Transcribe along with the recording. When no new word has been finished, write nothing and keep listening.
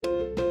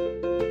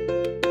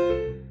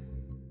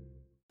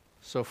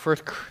So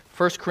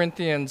First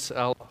Corinthians,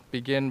 I'll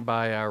begin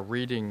by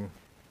reading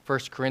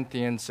First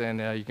Corinthians, and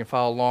you can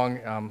follow along.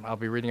 I'll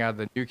be reading out of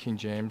the New King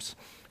James.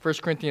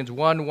 First Corinthians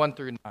 1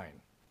 through 9. It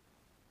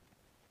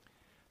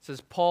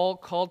says, Paul,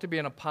 called to be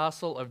an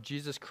apostle of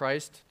Jesus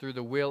Christ through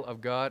the will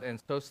of God,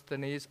 and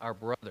Sosthenes, our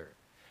brother,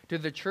 to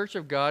the church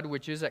of God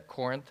which is at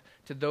Corinth,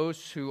 to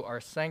those who are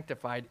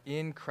sanctified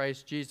in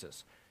Christ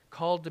Jesus,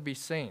 called to be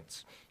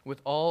saints,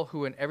 with all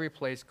who in every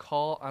place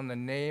call on the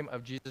name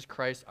of Jesus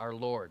Christ our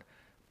Lord,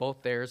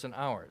 both theirs and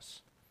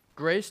ours.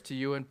 Grace to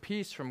you and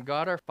peace from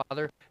God our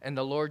Father and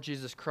the Lord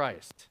Jesus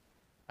Christ.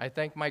 I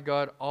thank my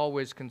God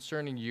always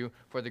concerning you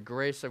for the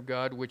grace of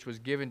God which was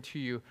given to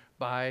you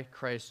by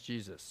Christ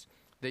Jesus,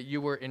 that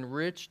you were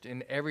enriched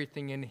in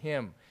everything in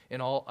him,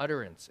 in all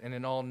utterance and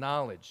in all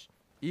knowledge,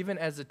 even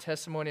as the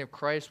testimony of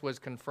Christ was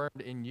confirmed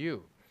in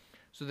you,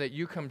 so that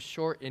you come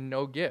short in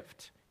no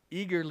gift,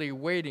 eagerly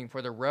waiting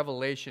for the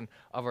revelation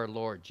of our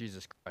Lord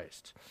Jesus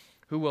Christ,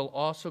 who will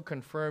also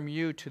confirm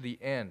you to the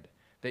end,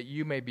 that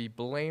you may be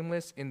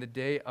blameless in the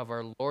day of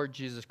our Lord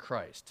Jesus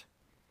Christ.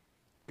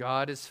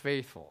 God is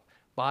faithful,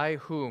 by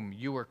whom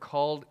you were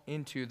called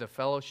into the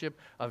fellowship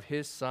of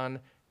his Son,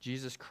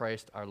 Jesus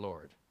Christ our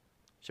Lord.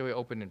 Shall we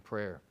open in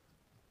prayer?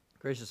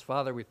 Gracious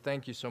Father, we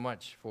thank you so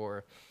much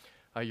for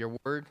your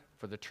word,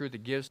 for the truth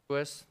it gives to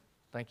us.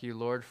 Thank you,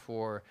 Lord,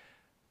 for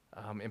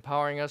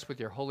empowering us with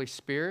your Holy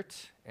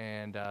Spirit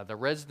and the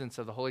residence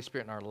of the Holy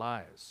Spirit in our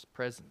lives,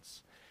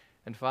 presence.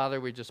 And Father,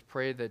 we just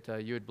pray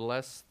that you would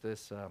bless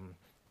this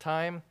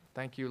time.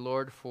 Thank you,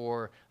 Lord,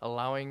 for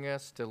allowing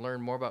us to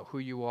learn more about who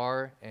you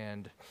are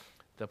and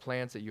the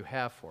plans that you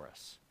have for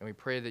us. And we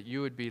pray that you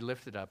would be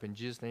lifted up. In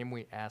Jesus' name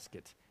we ask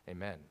it.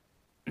 Amen.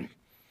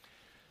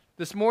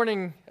 This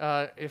morning,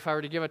 if I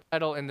were to give a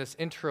title in this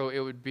intro, it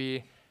would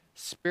be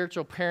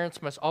Spiritual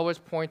Parents Must Always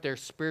Point Their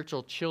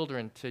Spiritual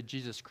Children to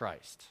Jesus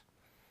Christ.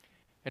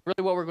 And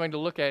really what we're going to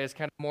look at is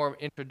kind of more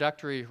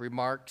introductory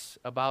remarks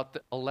about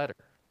a letter.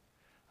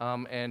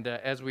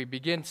 As we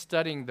begin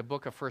studying the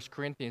book of 1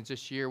 Corinthians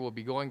this year, we'll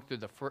be going through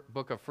the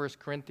book of 1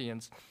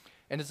 Corinthians.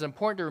 And it's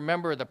important to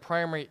remember the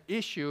primary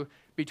issue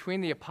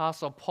between the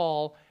Apostle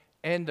Paul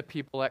and the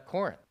people at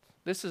Corinth.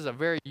 This is a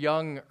very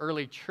young,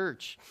 early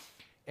church,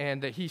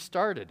 and that he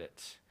started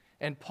it.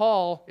 And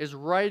Paul is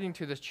writing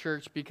to this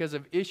church because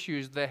of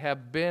issues that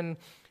have been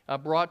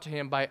brought to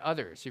him by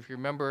others. If you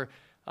remember,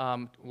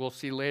 we'll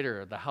see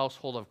later, the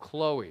household of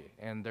Chloe,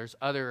 and there's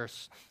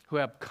others who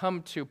have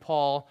come to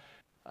Paul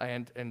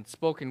and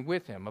spoken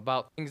with him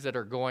about things that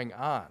are going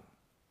on.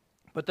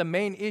 But the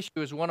main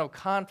issue is one of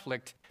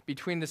conflict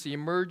between this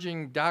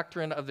emerging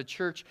doctrine of the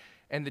church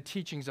and the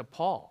teachings of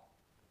Paul.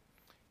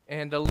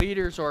 And the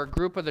leaders or a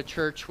group of the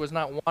church was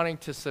not wanting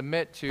to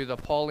submit to the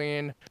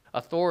Pauline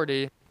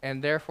authority,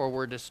 and therefore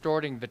were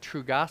distorting the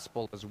true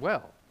gospel as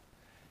well.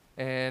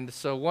 And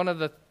so one of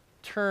the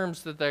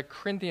terms that the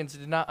Corinthians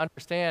did not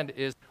understand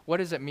is, what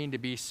does it mean to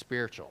be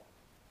spiritual?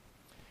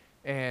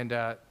 And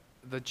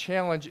the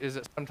challenge is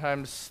that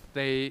sometimes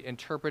they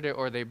interpret it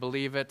or they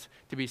believe it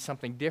to be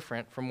something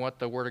different from what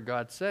the Word of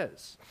God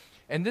says.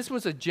 And this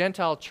was a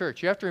Gentile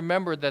church. You have to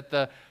remember that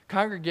the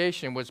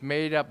congregation was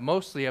made up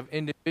mostly of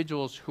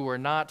individuals who were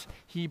not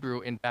Hebrew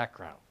in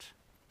background.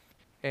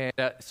 And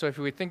so if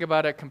we think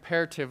about it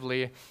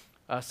comparatively,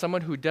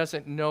 someone who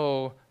doesn't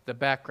know the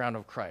background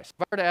of Christ.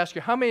 If I were to ask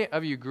you, how many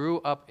of you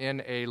grew up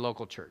in a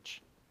local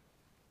church?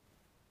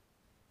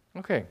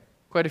 Okay,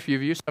 quite a few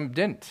of you, some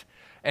didn't.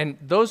 And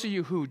those of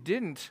you who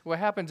didn't, what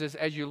happens is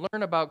as you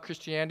learn about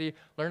Christianity,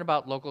 learn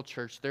about local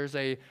church, there's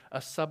a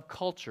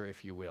subculture,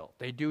 if you will.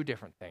 They do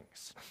different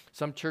things.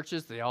 Some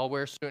churches, they all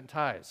wear suit and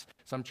ties.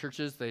 Some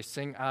churches, they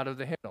sing out of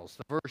the hymnals,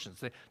 the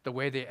versions, the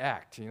way they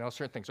act,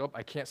 certain things. Oh,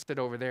 I can't sit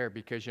over there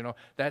because,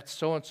 that's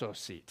so-and-so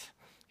seat.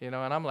 And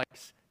I'm like,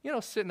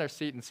 sit in their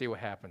seat and see what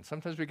happens.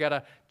 Sometimes we got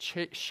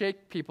to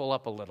shake people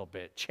up a little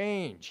bit,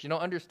 change,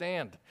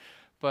 understand.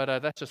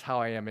 But that's just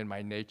how I am in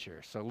my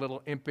nature. So a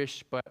little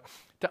impish, but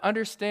to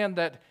understand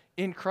that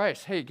in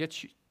Christ, hey,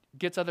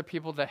 gets other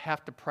people that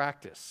have to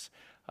practice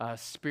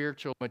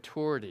spiritual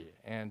maturity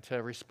and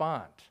to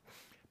respond.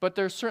 But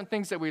there's certain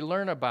things that we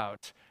learn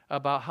about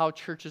how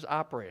churches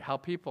operate, how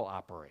people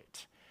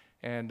operate.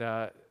 And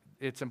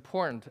it's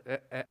important.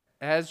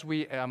 As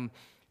we,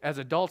 as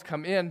adults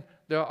come in,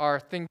 there are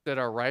things that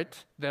are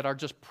right, that are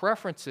just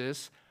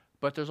preferences,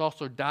 but there's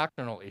also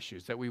doctrinal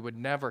issues that we would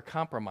never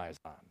compromise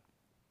on.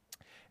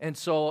 And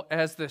so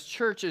as this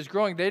church is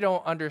growing, they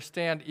don't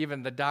understand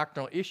even the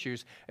doctrinal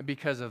issues, and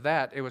because of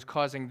that, it was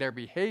causing their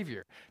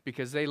behavior,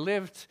 because they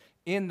lived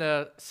in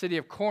the city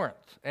of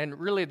Corinth. And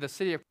really, the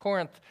city of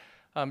Corinth,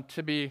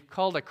 to be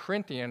called a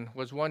Corinthian,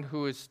 was one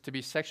who is to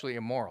be sexually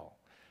immoral.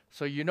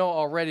 So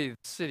already the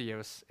city,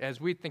 as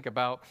we think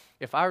about,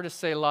 if I were to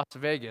say Las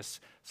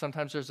Vegas,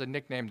 sometimes there's a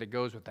nickname that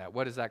goes with that.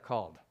 What is that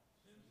called?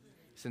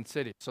 Sin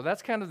City. So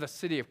that's kind of the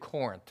city of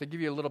Corinth, to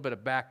give you a little bit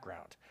of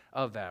background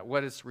of that,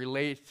 what is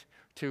relate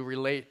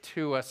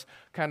to us,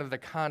 kind of the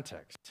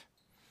context.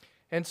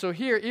 And so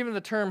here, even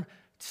the term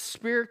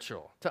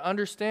spiritual, to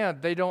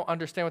understand, they don't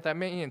understand what that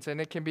means,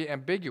 and it can be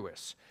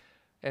ambiguous.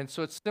 And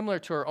so it's similar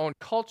to our own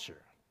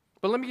culture.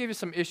 But let me give you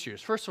some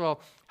issues. First of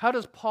all, how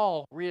does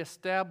Paul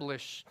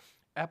reestablish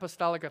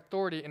apostolic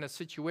authority in a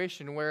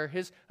situation where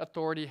his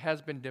authority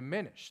has been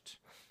diminished?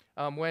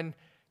 When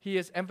he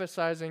is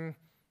emphasizing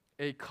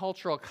a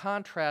cultural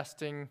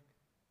contrasting,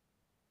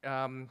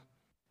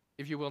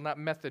 if you will, not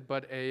method,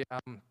 but a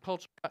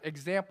cultural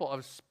example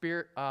of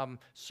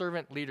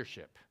servant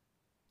leadership.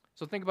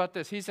 So think about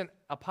this. He's an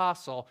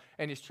apostle,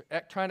 and he's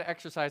trying to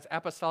exercise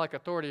apostolic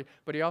authority,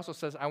 but he also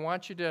says, I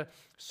want you to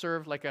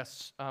serve like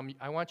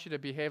I want you to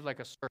behave like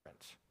a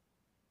servant.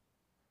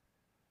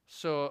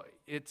 So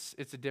it's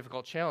a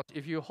difficult challenge.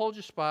 If you hold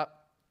your spot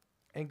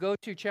and go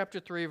to chapter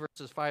 3,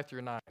 verses 5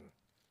 through 9.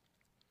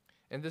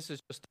 And this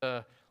is just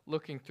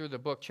looking through the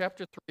book.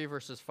 Chapter 3,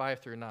 verses 5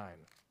 through 9.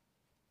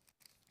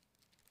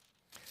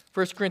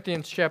 1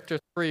 Corinthians chapter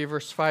 3,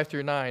 verse 5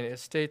 through 9, it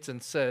states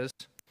and says,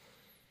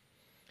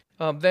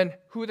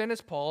 Who then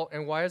is Paul,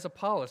 and why is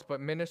Apollos,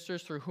 but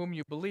ministers through whom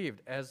you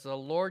believed? As the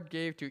Lord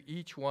gave to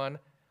each one,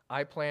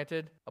 I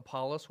planted,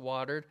 Apollos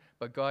watered,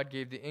 but God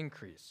gave the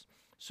increase.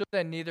 So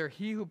then neither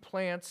he who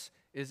plants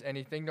is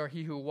anything, nor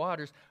he who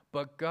waters,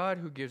 but God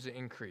who gives the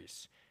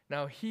increase.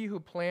 Now he who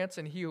plants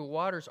and he who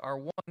waters are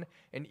one,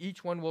 and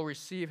each one will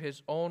receive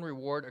his own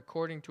reward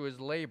according to his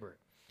labor.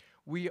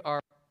 We are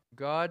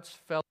God's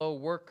fellow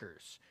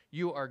workers.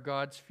 You are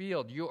God's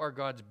field. You are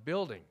God's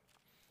building.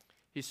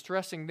 He's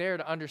stressing there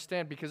to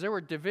understand, because there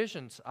were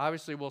divisions.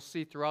 Obviously, we'll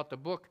see throughout the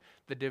book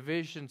the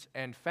divisions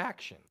and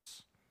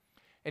factions.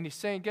 And he's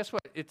saying, guess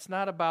what? It's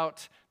not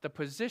about the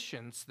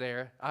positions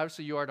there.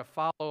 Obviously, you are to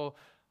follow,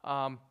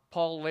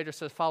 Paul later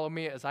says, follow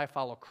me as I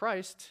follow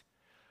Christ.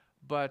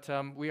 But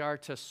we are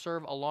to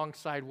serve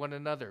alongside one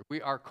another.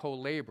 We are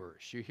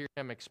co-laborers. You hear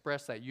him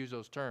express that, use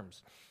those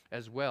terms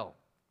as well.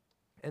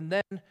 And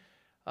then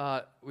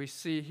we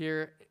see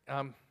here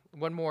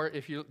one more.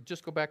 If you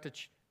just go back to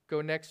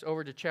go next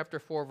over to chapter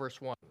 4,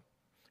 verse 1.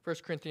 1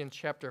 Corinthians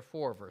chapter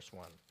 4, verse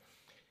 1.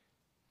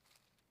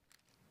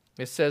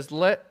 It says,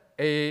 Let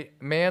a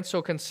man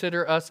so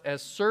consider us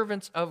as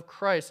servants of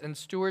Christ and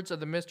stewards of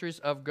the mysteries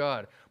of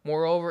God.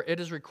 Moreover, it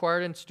is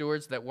required in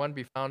stewards that one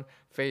be found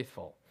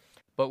faithful.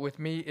 But with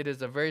me it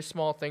is a very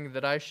small thing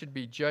that I should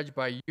be judged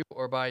by you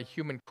or by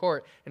human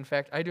court. In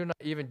fact, I do not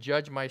even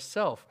judge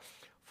myself.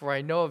 For I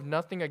know of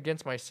nothing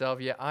against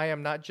myself, yet I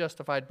am not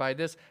justified by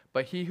this,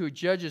 but he who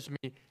judges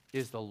me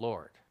is the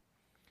Lord.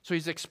 So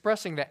he's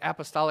expressing the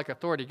apostolic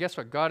authority. Guess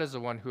what? God is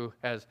the one who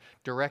has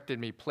directed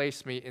me,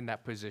 placed me in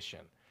that position.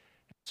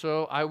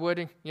 So I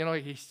would,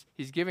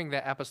 he's giving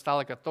that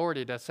apostolic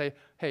authority to say,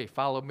 hey,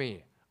 follow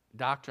me.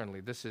 Doctrinally,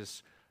 this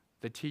is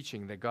the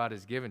teaching that God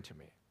has given to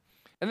me.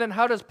 And then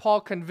how does Paul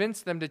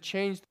convince them to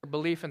change their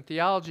belief and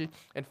theology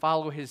and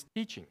follow his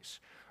teachings?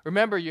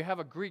 Remember, you have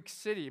a Greek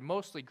city,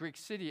 mostly Greek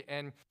city,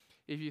 and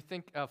if you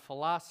think of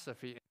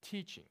philosophy and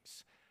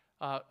teachings,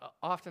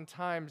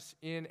 oftentimes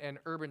in an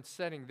urban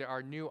setting, there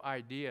are new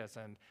ideas,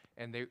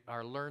 and they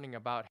are learning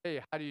about,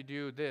 hey, how do you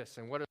do this,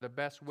 and what are the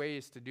best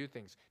ways to do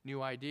things,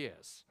 new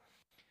ideas.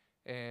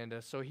 And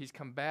so he's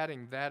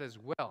combating that as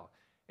well.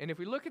 And if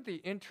we look at the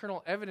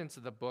internal evidence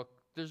of the book,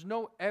 there's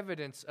no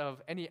evidence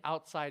of any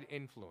outside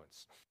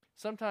influence.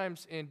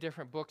 Sometimes in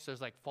different books,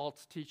 there's like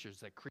false teachers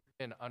that creep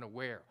in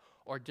unaware,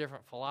 or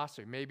different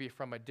philosophy, maybe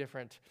from a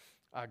different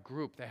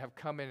group that have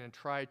come in and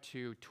tried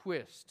to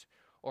twist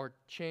or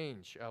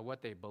change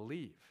what they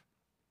believe.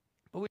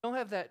 But we don't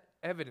have that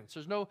evidence.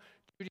 There's no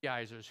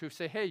Judaizers who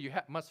say, hey, you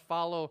must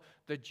follow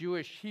the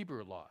Jewish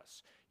Hebrew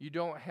laws. You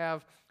don't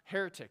have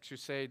heretics who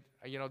say,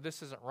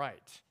 this isn't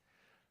right.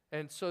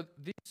 And so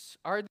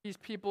these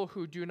people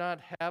who do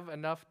not have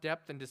enough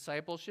depth in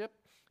discipleship,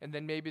 and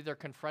then maybe they're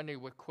confronted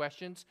with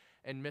questions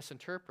and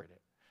misinterpret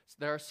it. So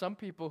there are some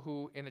people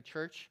who in a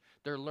church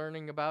they're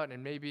learning about,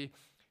 and maybe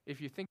if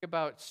you think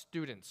about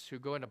students who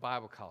go into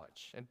Bible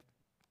college, and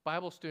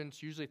Bible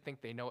students usually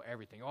think they know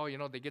everything.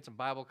 They get some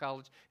Bible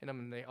college in them,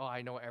 and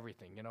I know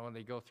everything, and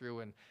they go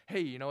through and, hey,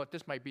 you know what,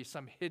 this might be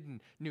some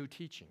hidden new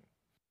teaching.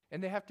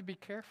 And they have to be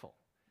careful,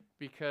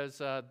 because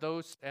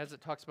those, as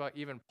it talks about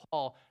even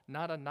Paul,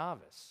 not a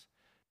novice,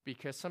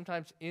 because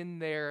sometimes in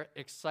their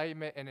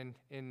excitement and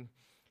in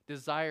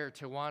desire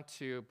to want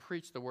to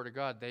preach the Word of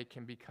God, they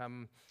can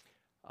become,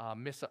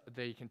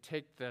 they can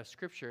take the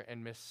Scripture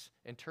and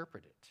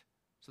misinterpret it.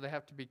 So they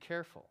have to be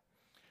careful.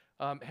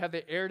 Have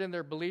they erred in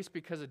their beliefs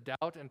because of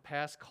doubt and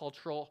past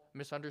cultural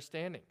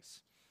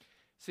misunderstandings?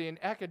 See, in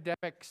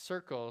academic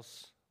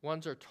circles,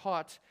 ones are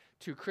taught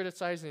to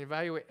criticize and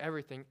evaluate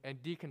everything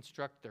and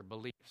deconstruct their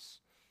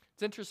beliefs.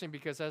 It's interesting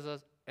because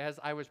as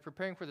I was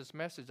preparing for this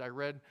message, I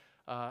read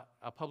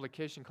a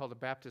publication called the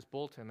Baptist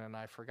Bulletin, and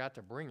I forgot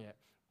to bring it.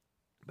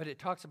 But it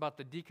talks about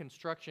the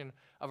deconstruction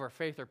of our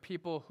faith, or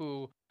people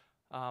who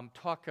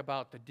talk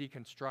about the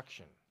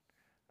deconstruction.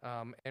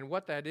 And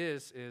what that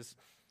is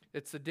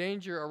it's the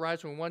danger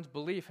arises when one's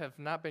belief have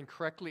not been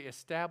correctly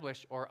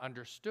established or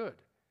understood.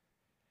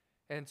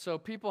 And so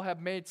people have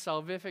made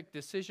salvific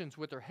decisions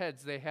with their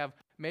heads. They have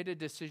made a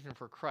decision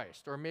for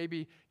Christ. Or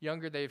maybe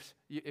younger,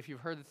 if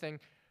you've heard the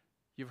thing,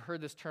 You've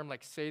heard this term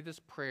like, say this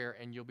prayer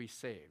and you'll be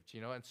saved,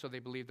 and so they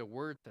believe the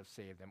words have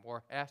saved them,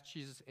 or ask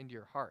Jesus into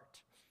your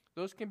heart.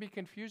 Those can be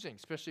confusing,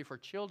 especially for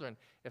children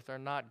if they're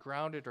not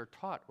grounded or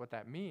taught what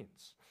that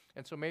means.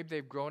 And so maybe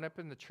they've grown up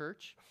in the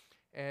church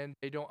and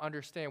they don't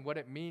understand what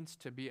it means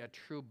to be a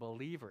true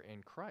believer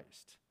in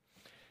Christ.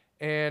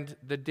 And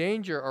the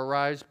danger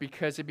arises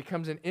because it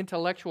becomes an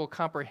intellectual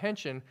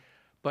comprehension,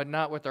 but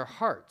not with their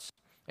hearts.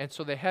 And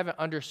so they haven't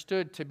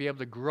understood to be able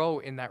to grow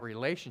in that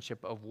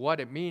relationship of what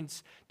it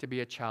means to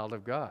be a child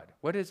of God.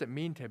 What does it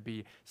mean to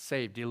be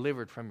saved,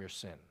 delivered from your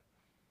sin?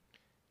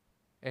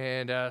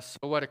 And so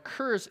what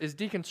occurs is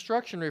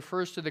deconstruction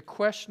refers to the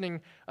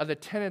questioning of the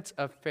tenets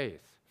of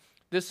faith.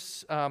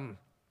 This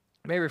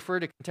may refer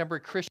to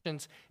contemporary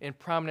Christians in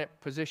prominent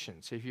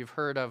positions. If you've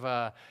heard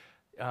of,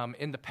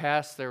 in the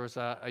past, there was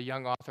a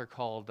young author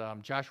called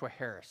Joshua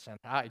Harris, and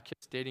I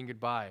Kissed Dating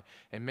Goodbye,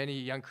 and many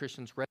young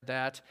Christians read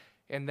that,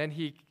 and then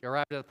he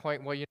arrived at the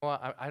point, well, you know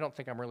what, I don't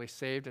think I'm really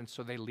saved, and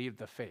so they leave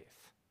the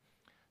faith.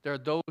 There are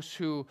those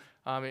who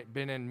have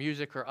been in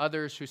music or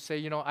others who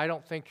say, I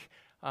don't think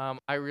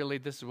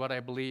this is what I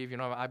believe,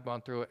 I've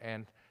gone through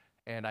it,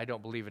 and I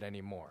don't believe it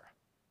anymore.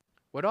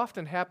 What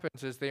often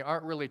happens is they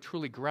aren't really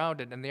truly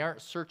grounded and they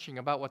aren't searching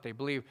about what they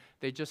believe.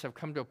 They just have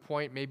come to a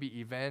point,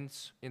 maybe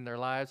events in their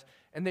lives,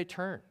 and they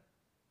turn.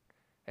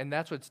 And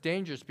that's what's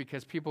dangerous,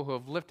 because people who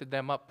have lifted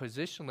them up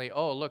positionally,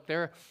 oh, look,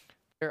 they're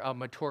a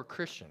mature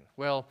Christian.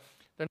 Well,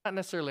 they're not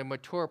necessarily a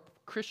mature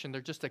Christian. They're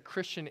just a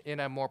Christian in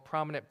a more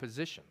prominent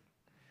position.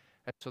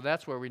 And so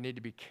that's where we need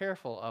to be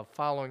careful of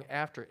following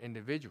after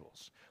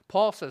individuals.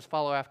 Paul says,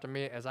 follow after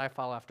me as I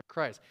follow after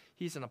Christ.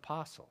 He's an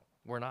apostle.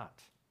 We're not.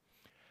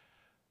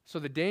 So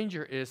the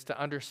danger is to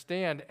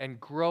understand and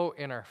grow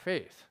in our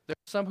faith. There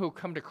are some who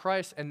come to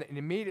Christ and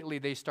immediately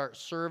they start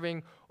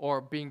serving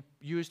or being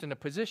used in a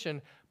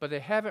position, but they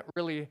haven't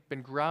really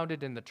been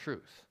grounded in the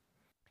truth.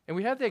 And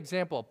we have the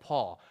example of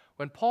Paul.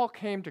 When Paul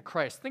came to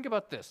Christ, think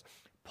about this.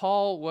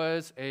 Paul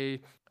was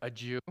a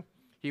Jew.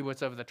 He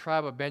was of the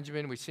tribe of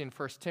Benjamin. We see in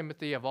 1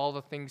 Timothy of all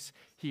the things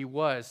he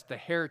was, the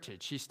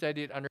heritage. He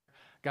studied under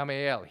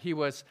Gamaliel. He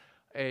was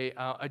a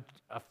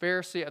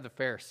Pharisee of the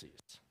Pharisees.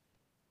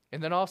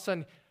 And then all of a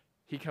sudden,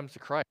 he comes to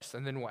Christ,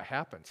 and then what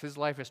happens? His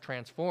life is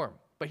transformed.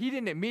 But he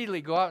didn't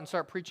immediately go out and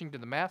start preaching to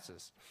the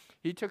masses.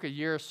 He took a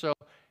year or so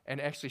and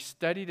actually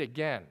studied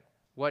again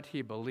what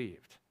he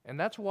believed. And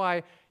that's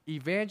why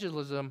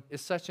evangelism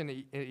is such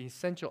an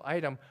essential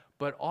item,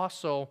 but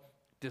also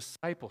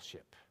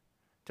discipleship.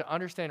 To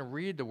understand and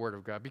read the Word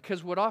of God.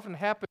 Because what often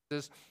happens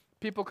is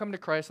people come to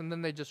Christ and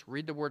then they just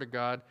read the Word of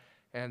God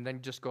and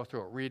then just go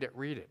through it,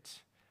 read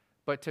it.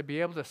 But to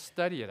be able to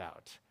study it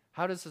out,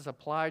 how does this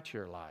apply to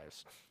your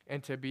lives?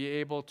 And to be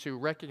able to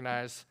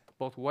recognize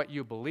both what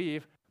you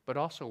believe, but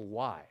also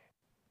why.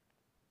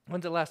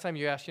 When's the last time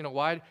you asked,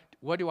 why?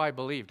 What do I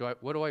believe?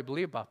 What do I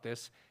believe about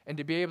this? And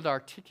to be able to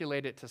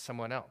articulate it to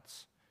someone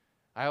else.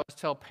 I always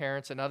tell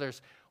parents and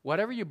others,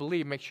 whatever you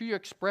believe, make sure you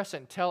express it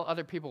and tell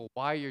other people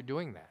why you're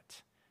doing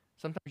that.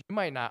 Sometimes you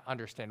might not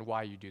understand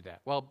why you do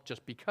that. Well,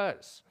 just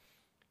because.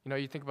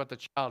 You think about the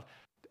child.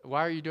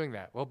 Why are you doing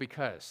that? Well,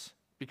 because.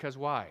 Because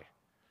why?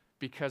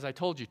 Because I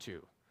told you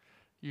to.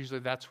 Usually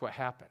that's what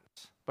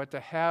happens. But to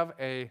have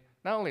a,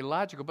 not only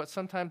logical, but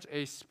sometimes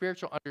a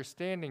spiritual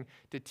understanding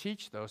to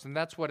teach those, and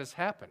that's what has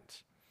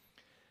happened.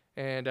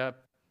 And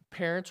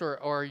parents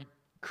or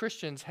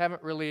Christians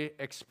haven't really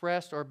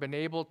expressed or been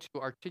able to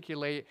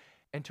articulate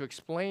and to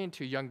explain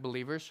to young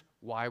believers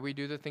why we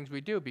do the things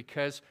we do,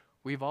 because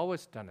we've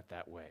always done it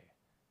that way.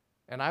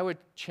 And I would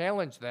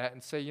challenge that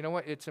and say, you know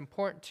what, it's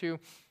important to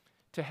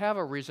have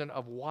a reason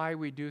of why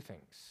we do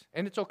things.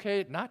 And it's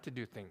okay not to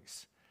do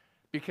things.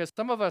 Because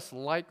some of us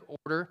like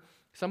order,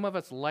 some of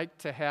us like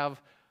to have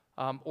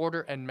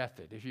order and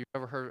method. If you've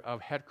ever heard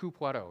of Hercule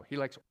Poirot, he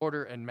likes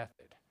order and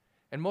method.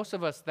 And most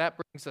of us, that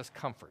brings us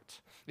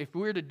comfort. If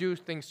we were to do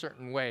things a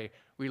certain way,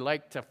 we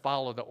like to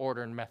follow the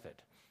order and method.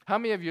 How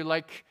many of you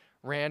like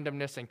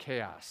randomness and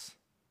chaos?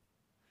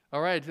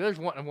 All right, there's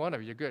one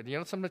of you, good.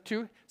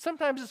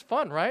 Sometimes it's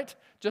fun, right?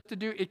 Just to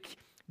do it.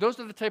 Those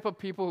are the type of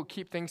people who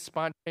keep things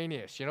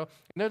spontaneous, and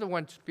they're the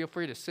ones, feel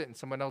free to sit in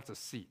someone else's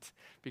seat,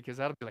 because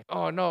that'll be like,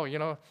 oh no,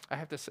 I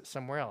have to sit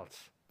somewhere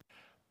else.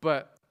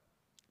 But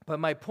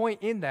my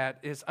point in that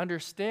is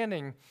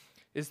understanding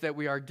is that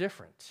we are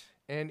different.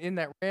 And in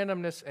that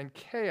randomness and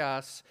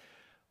chaos,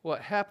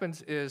 what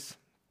happens is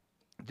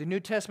the New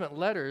Testament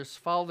letters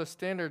follow the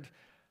standard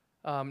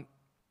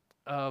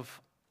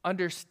of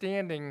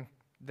understanding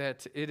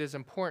that it is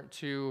important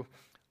to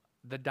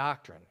the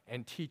doctrine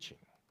and teaching.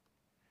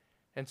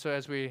 And so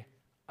as we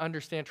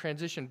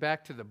transition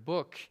back to the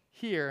book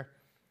here,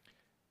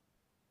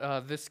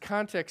 this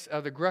context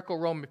of the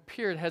Greco-Roman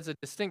period has a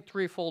distinct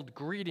threefold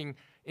greeting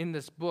in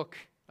this book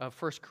of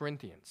 1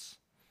 Corinthians.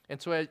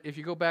 And so if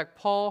you go back,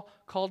 Paul,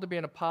 called to be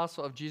an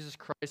apostle of Jesus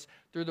Christ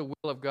through the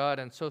will of God,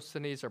 and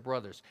Sosthenes, our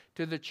brothers,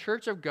 to the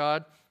church of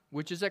God,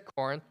 which is at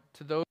Corinth,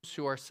 to those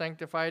who are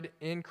sanctified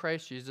in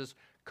Christ Jesus,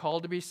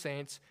 called to be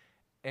saints,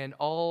 and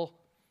all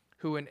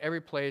who in every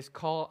place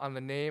call on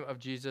the name of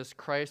Jesus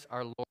Christ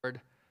our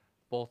Lord,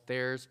 both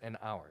theirs and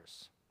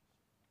ours.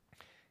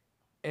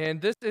 And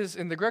this is,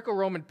 in the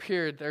Greco-Roman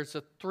period, there's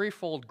a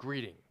threefold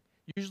greeting.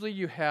 Usually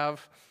you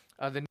have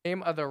the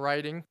name of the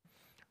writer,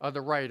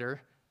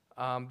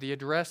 the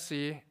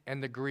addressee,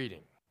 and the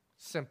greeting.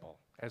 Simple,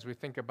 as we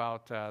think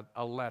about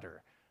a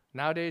letter.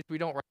 Nowadays, we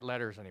don't write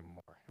letters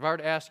anymore. If I were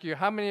to ask you,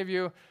 how many of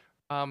you,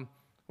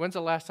 when's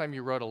the last time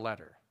you wrote a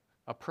letter,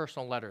 a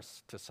personal letter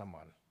to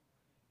someone?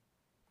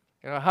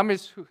 You know,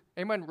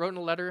 anyone wrote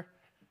a letter?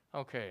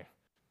 Okay.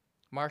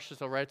 Marcia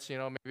still writes,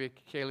 maybe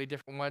Kaylee,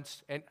 different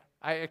ones. And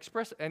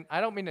and I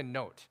don't mean a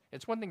note.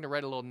 It's one thing to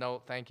write a little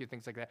note, thank you,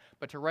 things like that.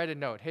 But to write a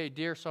note, hey,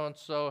 dear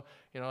so-and-so,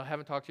 I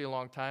haven't talked to you in a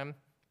long time.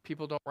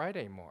 People don't write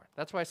anymore.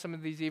 That's why some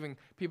of these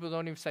people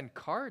don't even send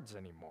cards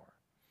anymore.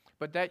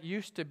 But that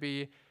used to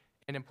be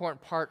an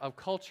important part of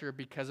culture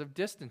because of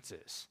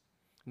distances.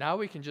 Now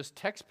we can just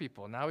text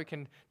people. Now we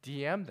can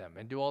DM them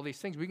and do all these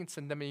things. We can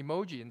send them an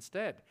emoji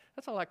instead.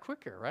 That's a lot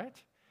quicker, right?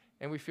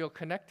 And we feel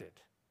connected.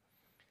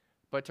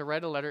 But to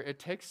write a letter, it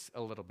takes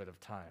a little bit of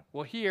time.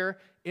 Well, here,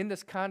 in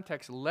this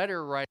context,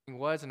 letter writing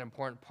was an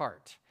important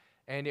part.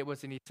 And it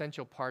was an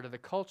essential part of the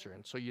culture.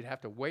 And so you'd have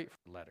to wait for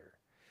the letter.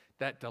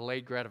 That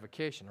delayed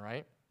gratification,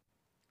 right?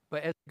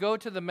 But as we go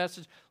to the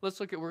message, we're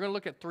going to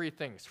look at three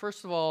things.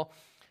 First of all,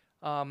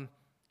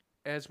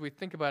 as we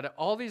think about it,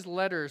 all these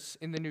letters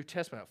in the New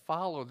Testament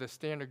follow the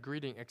standard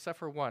greeting except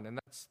for one, and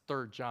that's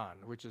 3 John,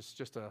 which is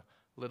just a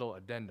little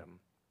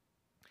addendum.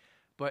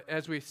 But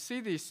as we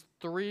see these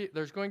three,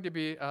 there's going to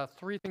be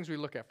three things we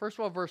look at. First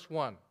of all, verse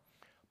 1.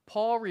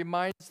 Paul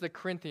reminds the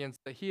Corinthians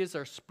that he is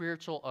their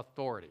spiritual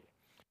authority.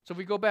 So if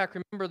we go back,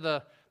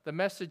 remember the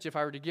message, if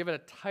I were to give it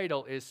a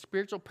title, is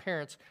spiritual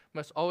parents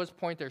must always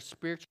point their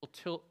spiritual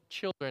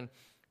children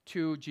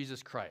to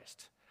Jesus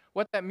Christ.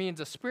 What that means,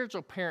 a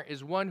spiritual parent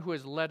is one who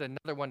has led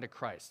another one to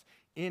Christ.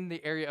 In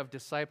the area of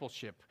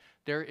discipleship,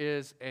 there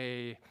is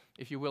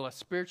if you will, a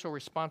spiritual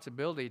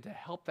responsibility to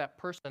help that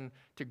person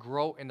to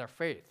grow in their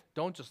faith.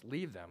 Don't just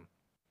leave them.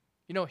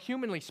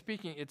 Humanly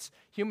speaking, it's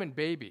human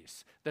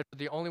babies that are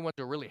the only ones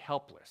who are really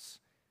helpless.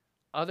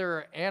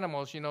 Other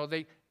animals,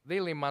 they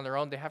leave them on their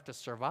own. They have to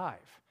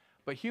survive.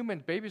 But human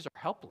babies are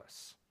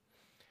helpless.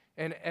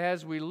 And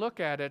as we look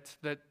at it,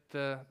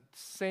 the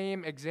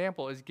same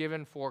example is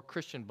given for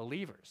Christian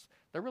believers.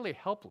 They're really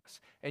helpless.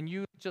 And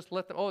you just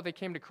let them, they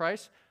came to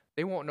Christ.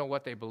 They won't know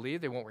what they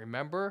believe. They won't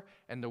remember.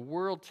 And the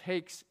world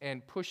takes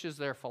and pushes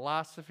their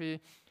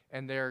philosophy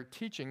and their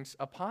teachings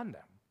upon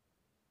them.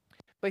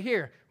 But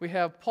here, we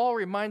have Paul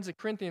reminds the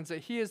Corinthians that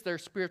he is their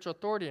spiritual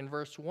authority in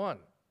verse 1.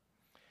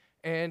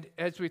 And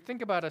as we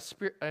think about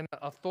an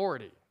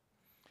authority,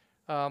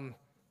 there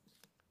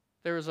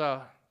was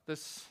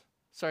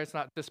it's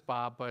not this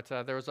Bob, but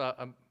there was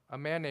a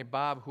man named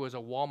Bob who was a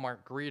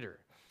Walmart greeter.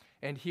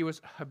 And he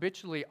was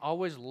habitually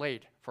always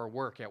late for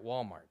work at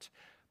Walmart,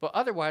 but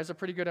otherwise a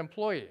pretty good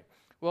employee.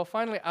 Well,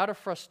 finally, out of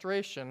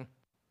frustration,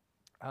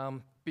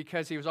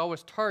 because he was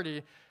always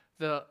tardy,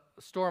 the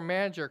store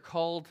manager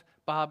called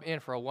Bob in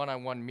for a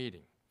one-on-one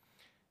meeting.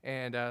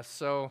 And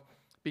so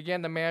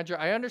began the manager,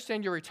 I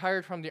understand you're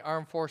retired from the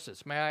armed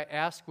forces. May I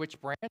ask which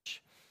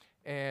branch?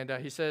 And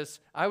he says,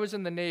 I was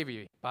in the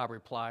Navy, Bob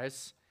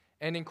replies,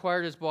 and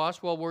inquired his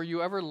boss, well, were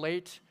you ever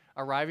late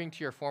arriving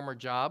to your former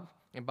job?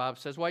 And Bob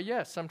says, well,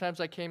 yes, sometimes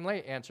I came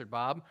late, answered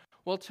Bob.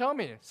 Well, tell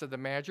me, said the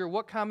manager,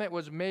 what comment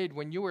was made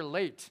when you were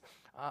late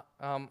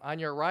on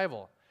your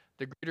arrival?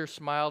 The greeter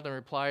smiled and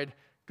replied,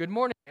 good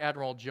morning,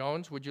 Admiral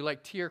Jones. Would you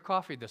like tea or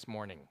coffee this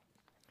morning?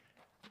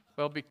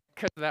 Well,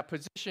 because of that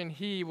position,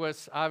 he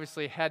was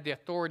obviously had the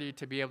authority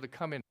to be able to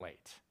come in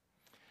late.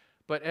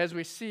 But as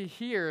we see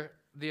here,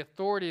 the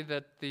authority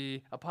that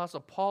the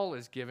Apostle Paul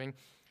is giving,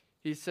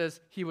 he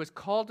says he was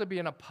called to be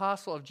an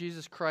apostle of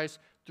Jesus Christ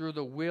through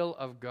the will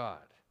of God.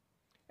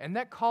 And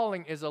that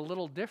calling is a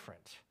little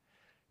different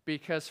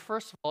because,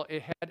 first of all,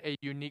 it had a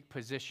unique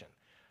position.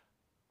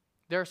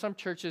 There are some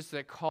churches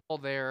that call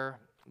their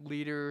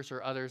leaders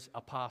or others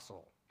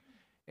apostle.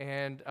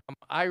 And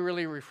I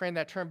really refrain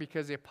that term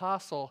because the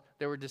apostle,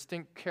 there were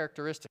distinct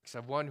characteristics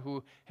of one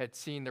who had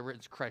seen the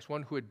risen Christ,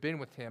 one who had been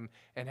with him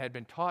and had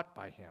been taught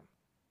by him.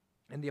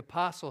 And the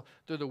apostle,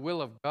 through the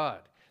will of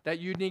God, that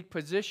unique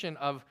position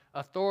of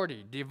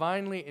authority,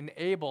 divinely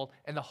enabled,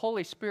 and the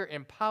Holy Spirit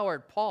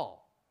empowered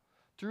Paul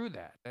through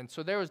that. And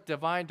so there was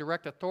divine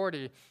direct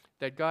authority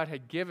that God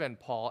had given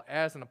Paul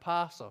as an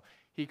apostle.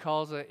 He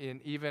calls it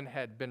and even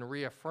had been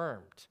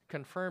reaffirmed,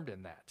 confirmed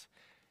in that.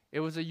 It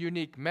was a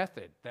unique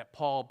method that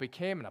Paul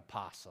became an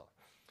apostle.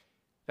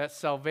 That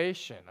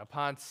salvation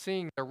upon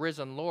seeing the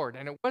risen Lord.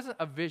 And it wasn't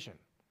a vision.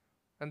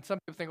 And some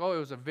people think, it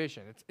was a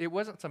vision. It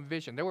wasn't some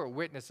vision. There were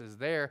witnesses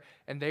there,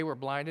 and they were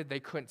blinded. They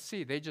couldn't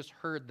see. They just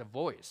heard the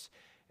voice.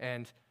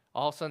 And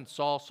all of a sudden,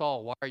 Saul,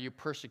 Saul, why are you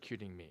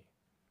persecuting me?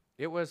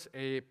 It was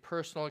a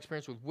personal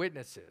experience with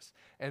witnesses.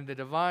 And the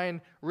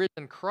divine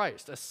risen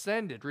Christ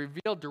ascended,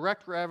 revealed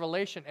direct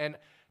revelation, and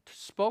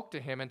spoke to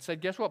him and said,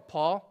 guess what,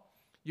 Paul?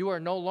 You are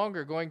no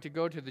longer going to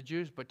go to the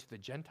Jews, but to the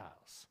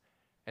Gentiles.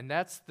 And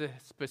that's the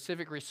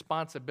specific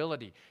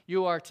responsibility.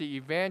 You are to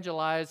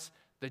evangelize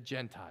the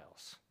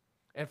Gentiles.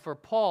 And for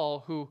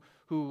Paul, who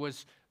who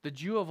was the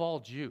Jew of all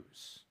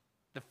Jews,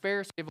 the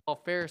Pharisee of all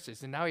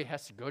Pharisees, and now he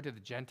has to go to the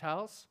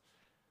Gentiles?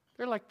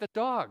 They're like the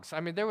dogs. I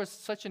mean, there was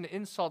such an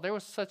insult. There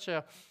was such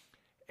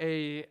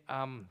a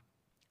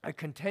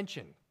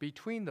contention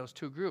between those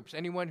two groups.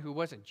 Anyone who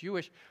wasn't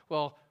Jewish,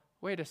 well,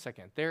 wait a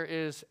second. There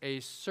is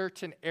a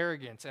certain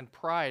arrogance and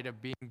pride of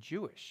being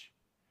Jewish.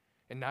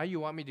 And now you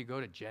want me to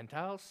go to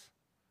Gentiles?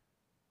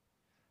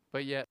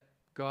 But yet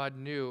God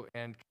knew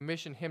and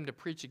commissioned him to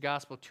preach the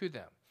gospel to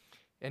them.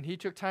 And he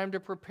took time to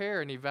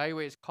prepare and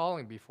evaluate his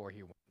calling before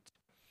he went.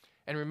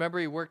 And remember,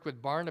 he worked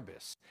with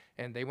Barnabas,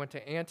 and they went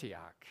to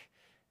Antioch.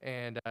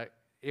 And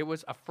it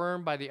was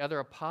affirmed by the other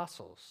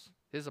apostles,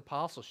 his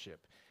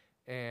apostleship,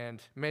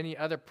 and many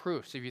other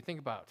proofs. If you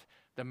think about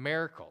the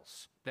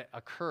miracles that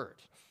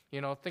occurred,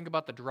 think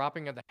about the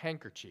dropping of the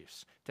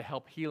handkerchiefs to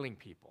help healing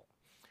people.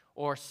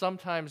 Or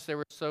sometimes there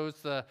were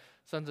those, the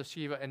sons of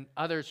Sceva and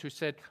others who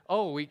said,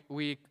 oh,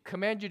 we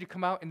command you to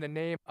come out in the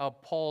name of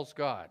Paul's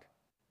God.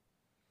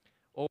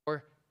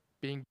 Or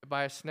being bit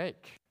by a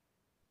snake.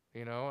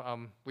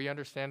 We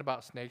understand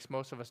about snakes.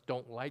 Most of us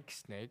don't like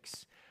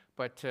snakes,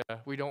 but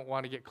we don't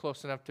want to get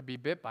close enough to be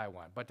bit by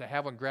one. But to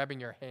have one grabbing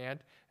your hand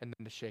and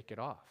then to shake it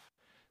off.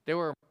 There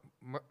were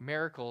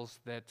miracles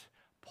that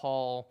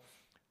Paul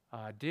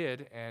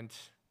did, and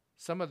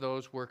some of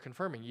those were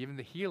confirming, even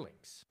the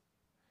healings.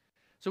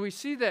 So we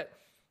see that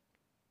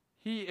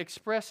he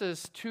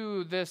expresses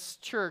to this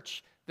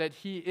church that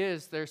he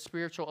is their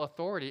spiritual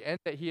authority and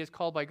that he is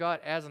called by God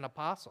as an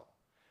apostle.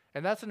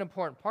 And that's an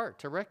important part,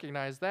 to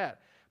recognize that.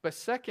 But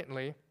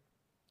secondly,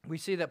 we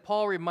see that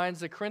Paul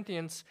reminds the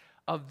Corinthians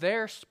of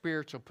their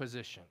spiritual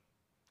position.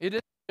 It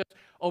isn't just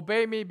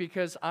obey me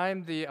because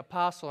I'm the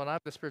apostle and I'm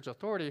the spiritual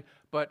authority,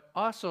 but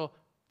also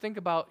think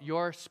about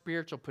your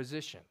spiritual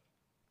position.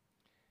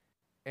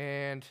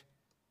 And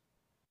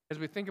as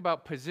we think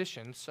about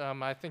positions,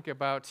 I think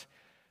about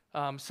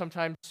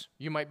sometimes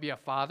you might be a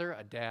father,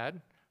 a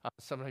dad.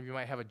 Sometimes you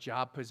might have a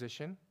job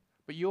position.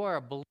 But you are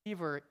a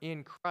believer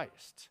in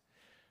Christ.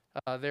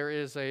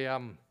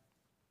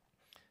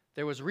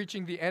 There was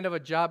reaching the end of a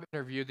job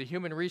interview. The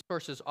human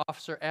resources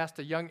officer asked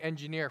a young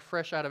engineer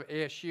fresh out of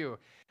ASU,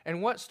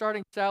 and what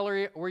starting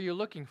salary were you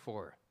looking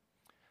for?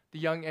 The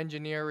young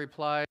engineer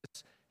replies,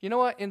 you know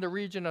what, in the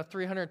region of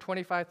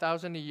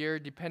 $325,000 a year,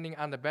 depending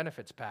on the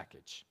benefits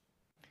package.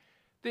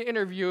 The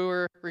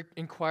interviewer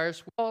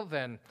inquires, well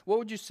then, what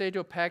would you say to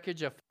a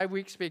package of 5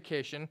 weeks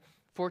vacation,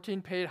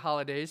 14 paid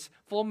holidays,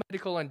 full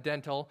medical and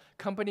dental,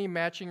 company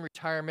matching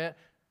retirement,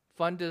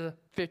 fund to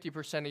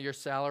 50% of your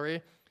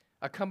salary,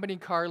 a company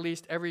car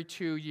leased every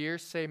 2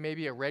 years, say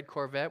maybe a red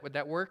Corvette, would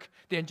that work?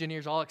 The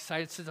engineer's all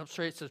excited, sits up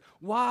straight, says,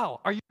 wow,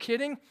 are you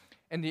kidding?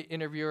 And the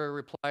interviewer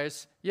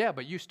replies, yeah,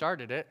 but you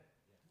started it.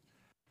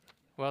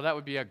 Well, that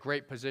would be a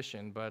great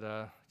position,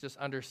 but just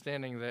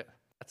understanding that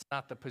that's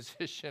not the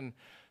position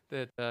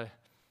that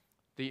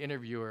the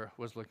interviewer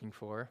was looking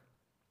for,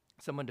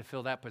 someone to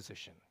fill that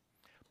position.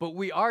 But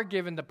we are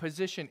given the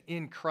position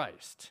in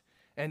Christ.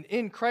 And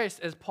in Christ,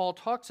 as Paul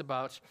talks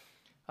about,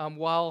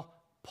 while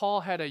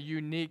Paul had a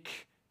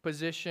unique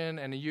position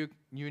and a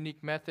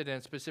unique method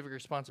and specific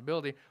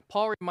responsibility,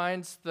 Paul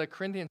reminds the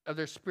Corinthians of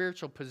their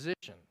spiritual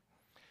position.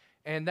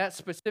 And that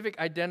specific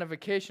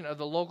identification of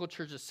the local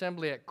church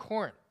assembly at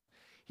Corinth,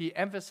 he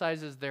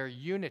emphasizes their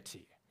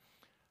unity.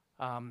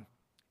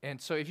 And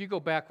so if you go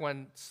back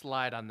one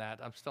slide on that,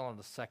 I'm still on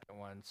the second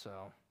one,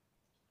 so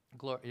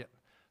glory. Yeah,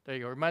 there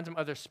you go. Reminds them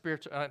of their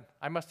spiritual.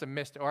 I must have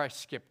missed it, or I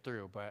skipped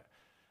through, but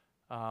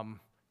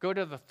go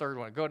to the third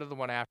one. Go to the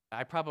one after.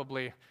 I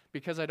probably,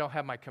 because I don't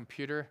have my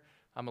computer,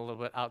 I'm a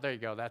little bit out. There you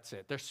go. That's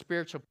it. Their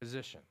spiritual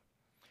position.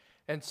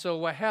 And so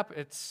what happened?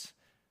 It's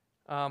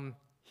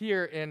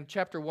here in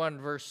chapter 1,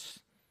 verse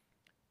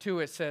 2.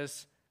 It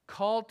says,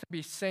 "Called to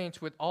be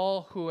saints with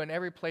all who in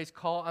every place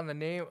call on the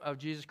name of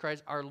Jesus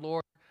Christ, our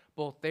Lord,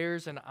 both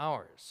theirs and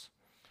ours."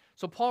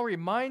 So Paul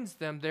reminds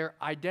them their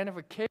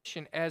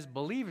identification as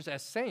believers,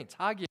 as saints,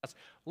 hagios,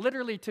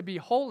 literally to be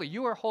holy.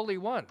 You are holy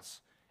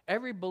ones.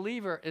 Every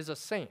believer is a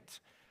saint,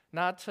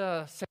 not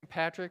St.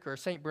 Patrick or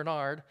St.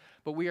 Bernard,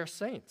 but we are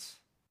saints.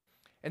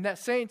 And that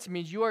saints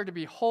means you are to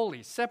be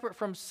holy, separate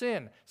from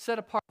sin, set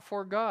apart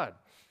for God.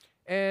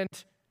 And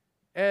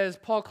as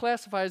Paul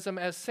classifies them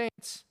as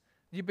saints,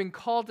 you've been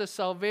called to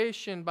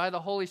salvation by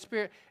the Holy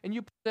Spirit, and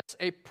you possess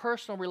a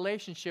personal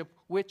relationship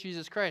with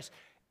Jesus Christ.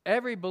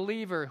 Every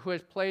believer who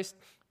has placed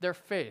their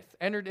faith,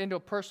 entered into a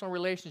personal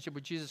relationship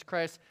with Jesus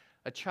Christ,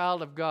 a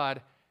child of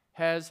God,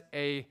 has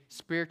a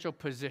spiritual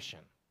position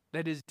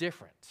that is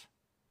different.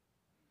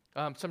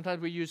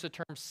 Sometimes we use the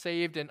term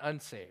saved and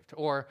unsaved,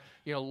 or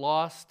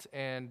lost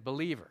and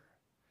believer.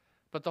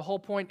 But the whole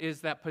point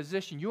is that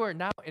position. You are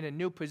now in a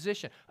new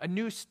position, a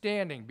new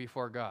standing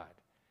before God.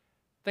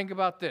 Think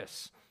about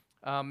this.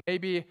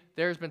 Maybe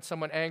there's been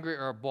someone angry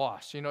or a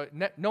boss.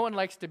 No one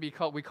likes to be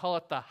called, we call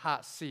it the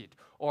hot seat,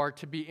 or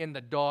to be in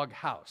the dog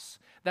house.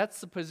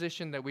 That's the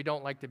position that we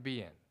don't like to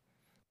be in.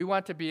 We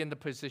want to be in the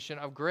position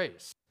of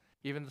grace.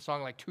 Even the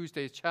song like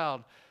Tuesday's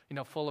Child,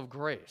 full of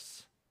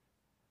grace.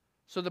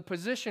 So the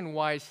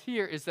position-wise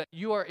here is that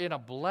you are in a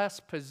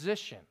blessed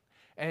position.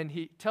 And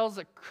he tells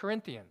the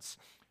Corinthians,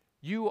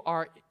 you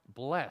are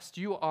blessed.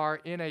 You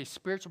are in a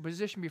spiritual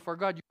position before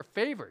God. You are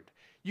favored.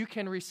 You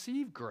can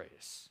receive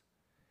grace.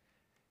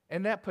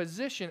 And that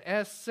position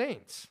as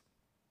saints.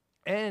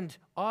 And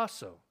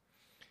also,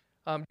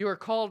 you are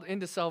called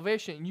into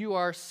salvation. You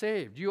are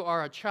saved. You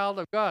are a child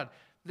of God.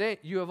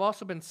 You have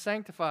also been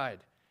sanctified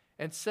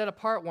and set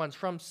apart ones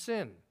from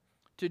sin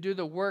to do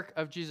the work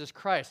of Jesus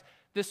Christ.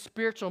 This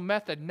spiritual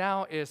method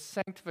now is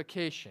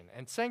sanctification.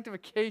 And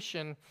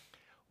sanctification,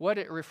 what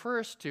it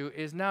refers to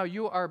is now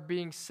you are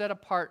being set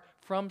apart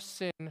from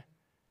sin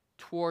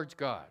towards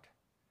God.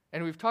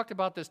 And we've talked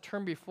about this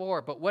term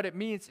before, but what it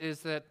means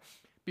is that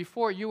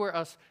before you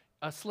were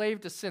a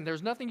slave to sin.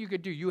 There's nothing you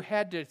could do. You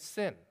had to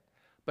sin.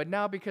 But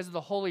now because of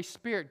the Holy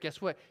Spirit,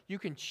 guess what? You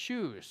can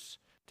choose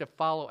to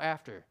follow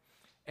after.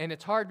 And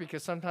it's hard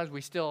because sometimes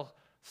we still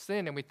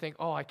sin and we think,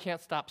 oh, I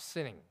can't stop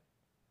sinning.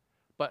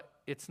 But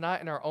it's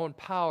not in our own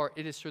power.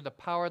 It is through the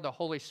power of the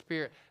Holy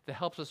Spirit that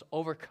helps us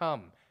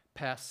overcome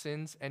past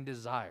sins and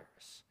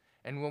desires.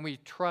 And when we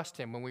trust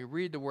Him, when we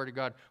read the Word of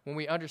God, when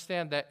we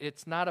understand that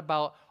it's not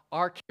about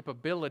our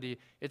capability,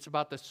 it's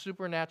about the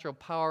supernatural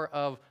power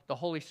of the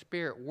Holy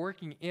Spirit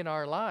working in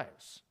our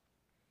lives.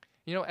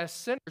 You know, as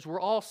sinners, we're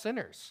all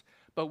sinners,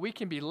 but we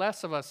can be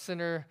less of a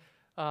sinner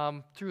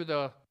through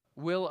the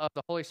will of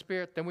the Holy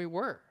Spirit than we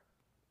were.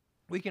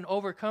 We can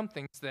overcome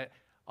things that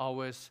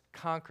always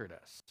conquered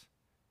us.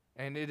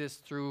 And it is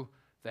through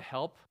the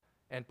help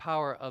and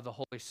power of the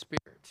Holy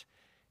Spirit.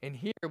 And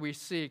here we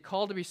see,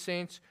 called to be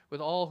saints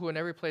with all who in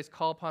every place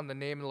call upon the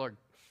name of the Lord.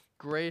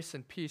 Grace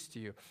and peace to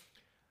you.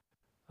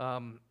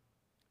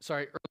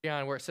 Early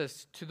on where it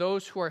says, to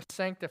those who are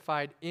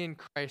sanctified in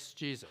Christ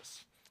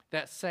Jesus.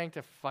 That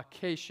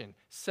sanctification,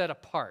 set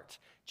apart.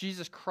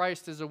 Jesus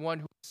Christ is the one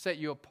who set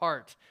you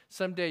apart.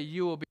 Someday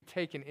you will be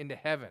taken into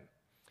heaven.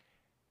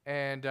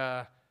 And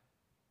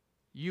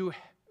you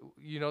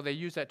know, they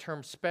use that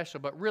term special,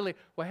 but really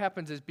what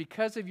happens is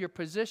because of your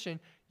position,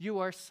 you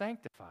are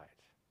sanctified.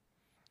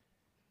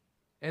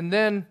 And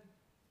then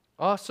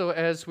also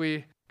as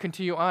we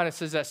continue on, it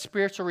says that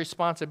spiritual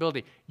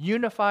responsibility,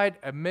 unified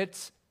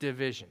amidst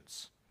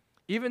divisions.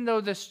 Even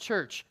though this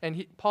church,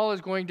 and Paul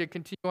is going to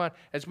continue on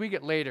as we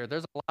get later,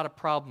 there's a lot of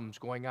problems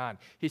going on.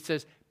 He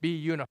says, be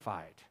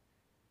unified.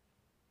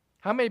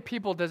 How many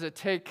people does it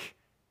take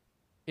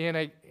in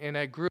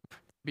a group to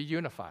be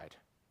unified?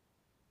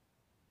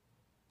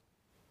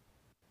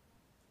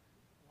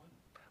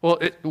 Well,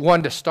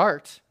 one to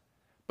start,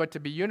 but to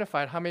be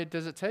unified, how many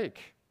does it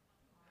take?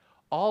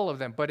 All of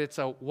them, but it's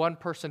a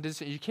one-person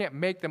decision. You can't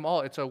make them all.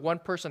 It's a one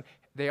person.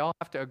 They all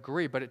have to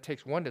agree, but it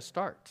takes one to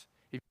start,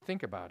 if you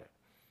think about it.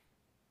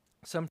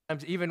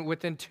 Sometimes even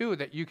within two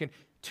you can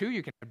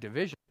have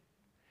division.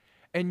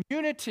 And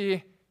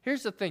unity,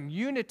 here's the thing,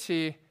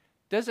 unity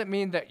doesn't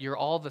mean that you're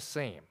all the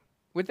same.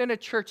 Within a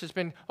church, it's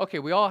been, okay,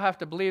 we all have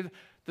to believe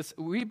this.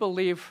 We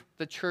believe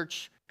the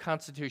church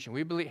constitution.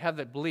 We have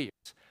the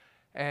beliefs.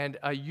 And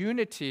a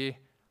unity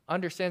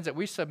understands that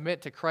we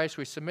submit to Christ,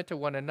 we submit to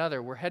one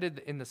another, we're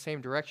headed in the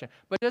same direction.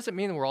 But it doesn't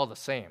mean we're all the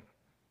same.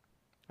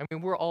 I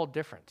mean, we're all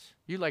different.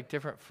 You like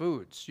different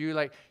foods. You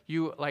like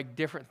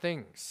different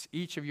things.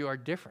 Each of you are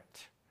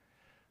different.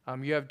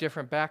 You have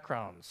different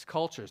backgrounds,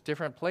 cultures,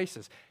 different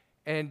places.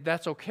 And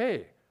that's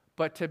okay.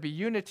 But to be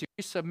unity,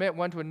 we submit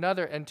one to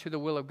another and to the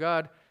will of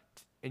God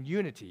in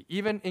unity.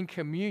 Even in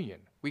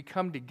communion, we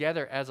come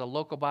together as a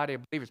local body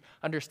of believers,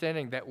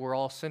 understanding that we're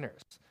all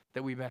sinners,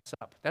 that we mess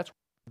up. That's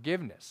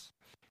forgiveness.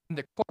 In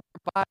the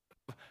corporate body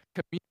of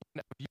communion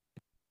of unity,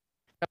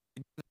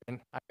 and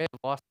I may have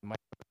lost my.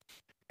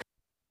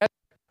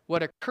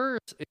 What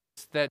occurs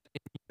is that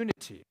in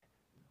unity,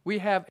 we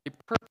have a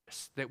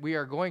purpose that we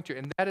are going to,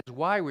 and that is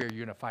why we are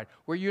unified.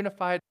 We're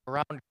unified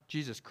around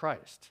Jesus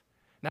Christ.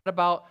 Not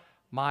about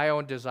my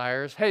own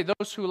desires. Hey,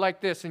 those who like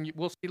this, and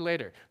we'll see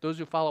later, those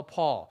who follow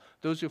Paul,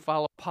 those who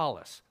follow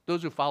Apollos,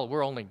 those who follow,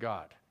 we're only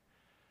God.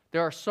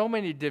 There are so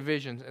many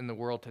divisions in the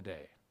world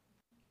today.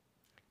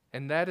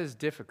 And that is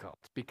difficult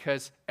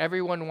because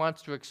everyone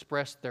wants to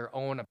express their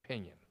own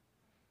opinion,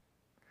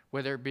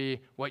 whether it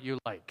be what you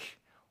like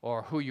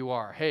or who you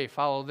are. Hey,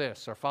 follow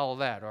this or follow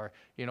that or,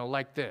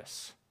 like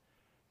this.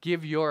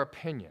 Give your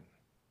opinion.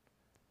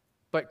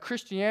 But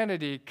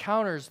Christianity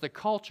counters the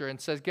culture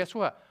and says, guess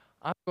what?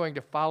 I'm going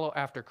to follow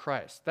after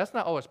Christ. That's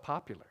not always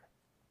popular.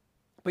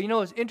 But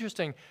it's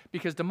interesting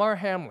because Damar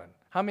Hamlin,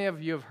 how many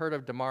of you have heard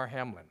of Damar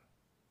Hamlin?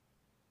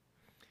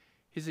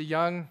 He's a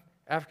young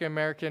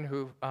African-American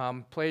who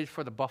played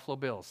for the Buffalo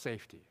Bills,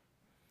 safety.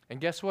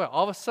 And guess what?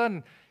 All of a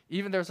sudden,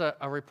 even there's a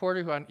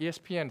reporter who on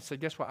ESPN said,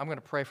 guess what? I'm going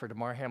to pray for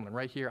Damar Hamlin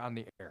right here on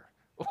the air.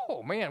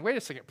 Oh, man, wait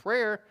a second.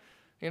 Prayer,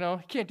 you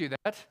can't do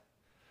that.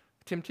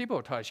 Tim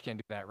Tebow taught you can't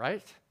do that,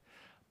 right?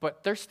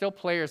 But there's still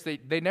players,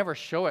 they never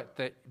show it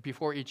that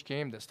before each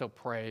game that still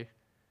pray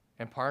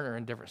and partner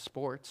in different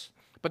sports.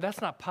 But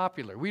that's not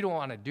popular. We don't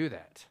want to do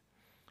that.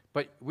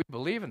 But we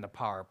believe in the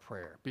power of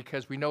prayer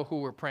because we know who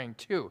we're praying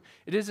to.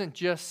 It isn't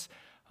just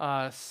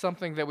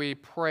something that we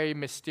pray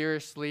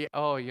mysteriously,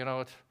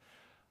 about.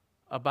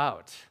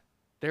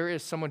 there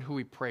is someone who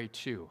we pray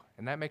to,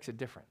 and that makes a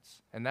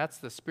difference. And that's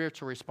the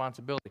spiritual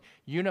responsibility.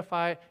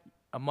 Unify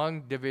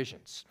among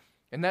divisions.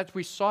 And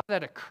we saw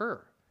that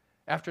occur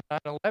after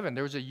 9/11.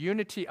 There was a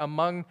unity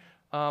among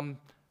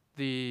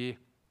the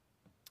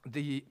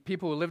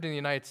people who lived in the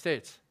United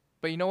States.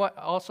 But you know what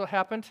also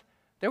happened?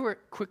 There were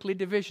quickly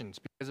divisions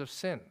because of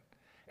sin.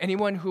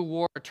 Anyone who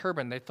wore a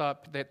turban, they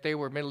thought that they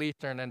were Middle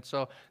Eastern, and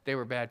so they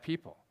were bad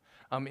people.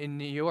 In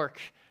New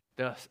York,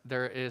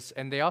 there is,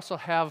 and they also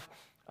have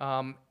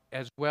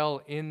as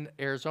well in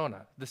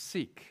Arizona, the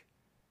Sikh,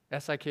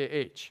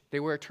 S-I-K-H. They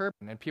wear a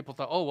turban, and people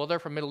thought, oh, well, they're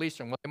from Middle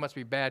Eastern. Well, they must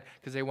be bad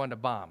because they wanted to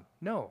bomb.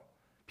 No,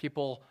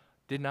 people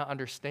did not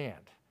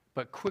understand.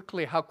 But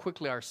how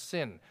quickly our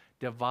sin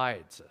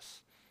divides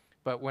us.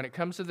 But when it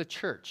comes to the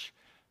church,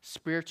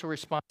 spiritual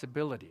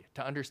responsibility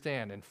to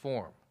understand and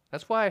form.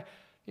 That's why,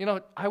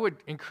 I would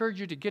encourage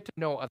you to get to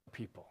know other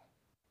people.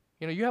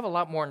 You have a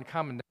lot more in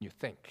common than you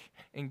think.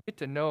 And get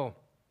to know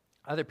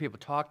other people,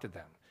 talk to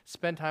them,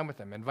 spend time with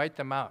them, invite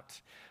them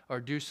out, or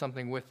do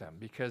something with them.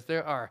 Because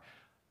I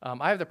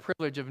have the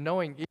privilege of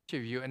knowing each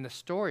of you and the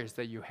stories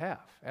that you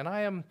have. And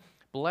I am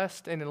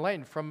blessed and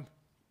enlightened from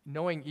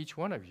knowing each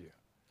one of you.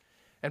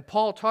 And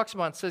Paul talks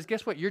about and says,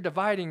 guess what? You're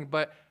dividing,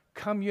 but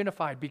come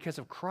unified because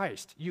of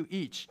Christ. You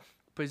each,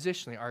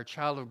 positionally, are a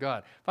child of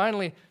God.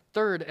 Finally,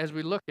 third, as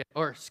we look at,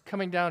 or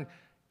coming down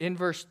in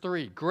verse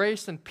 3,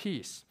 grace and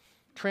peace,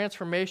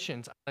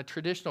 transformations on the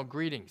traditional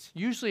greetings.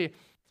 Usually,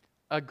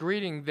 a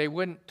greeting, they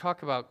wouldn't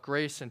talk about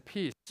grace and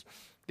peace.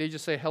 They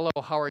just say, hello,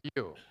 how are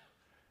you?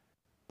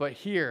 But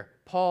here,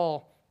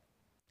 Paul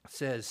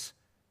says,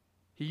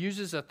 he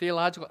uses a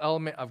theological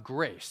element of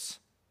grace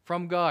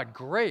from God.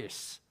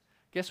 Grace.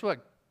 Guess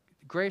what?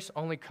 Grace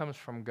only comes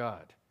from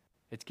God.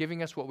 It's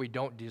giving us what we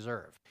don't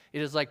deserve.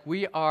 It is like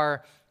we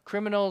are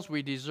criminals,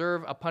 we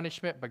deserve a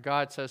punishment, but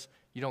God says,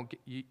 you're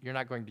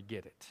not going to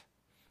get it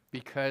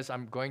because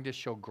I'm going to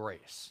show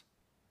grace.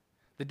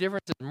 The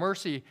difference is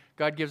mercy,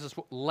 God gives us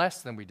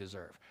less than we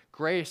deserve.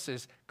 Grace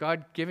is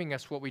God giving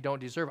us what we don't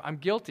deserve. I'm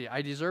guilty.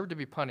 I deserve to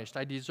be punished.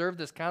 I deserve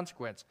this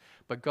consequence,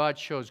 but God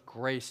shows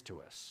grace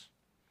to us.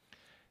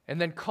 And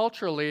then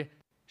culturally,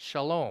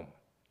 shalom.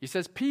 He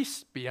says,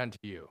 peace be unto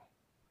you.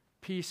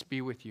 Peace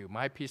be with you.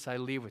 My peace I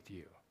leave with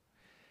you.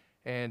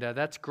 And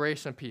that's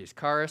grace and peace,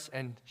 charis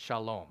and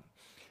shalom.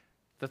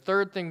 The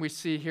third thing we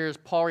see here is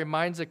Paul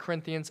reminds the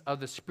Corinthians of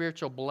the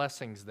spiritual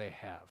blessings they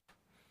have.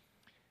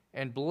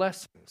 And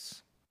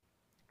blessings.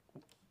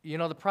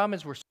 The problem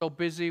is we're so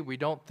busy, we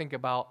don't think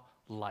about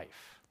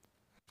life.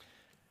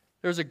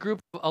 There's a group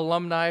of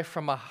alumni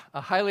from a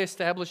highly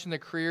established in their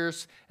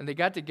careers, and they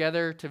got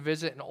together to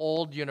visit an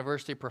old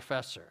university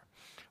professor.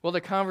 Well,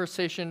 the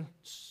conversation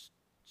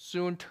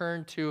soon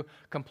turned to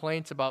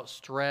complaints about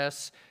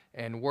stress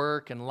and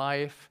work and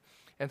life.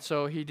 And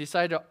so he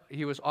decided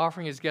he was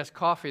offering his guest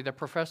coffee. The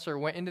professor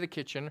went into the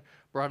kitchen,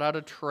 brought out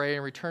a tray,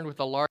 and returned with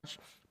a large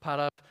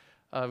pot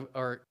of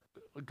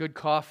good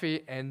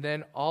coffee, and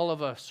then all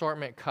of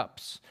assortment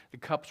cups. The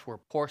cups were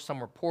some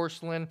were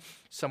porcelain,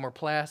 some were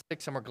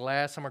plastic, some were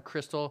glass, some were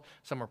crystal,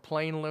 some were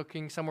plain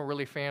looking, some were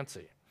really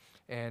fancy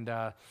and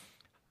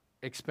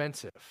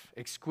expensive,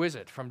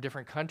 exquisite from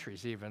different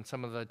countries even,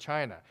 some of the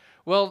China.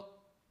 Well,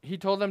 he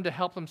told them to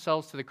help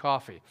themselves to the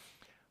coffee.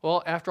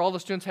 Well, after all the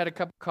students had a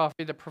cup of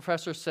coffee, the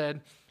professor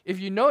said, if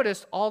you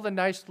noticed, all the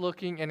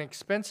nice-looking and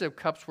expensive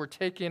cups were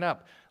taken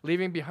up,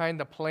 leaving behind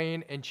the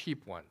plain and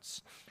cheap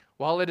ones.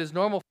 While it is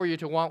normal for you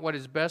to want what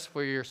is best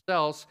for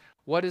yourselves,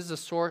 that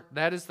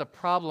is the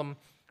problem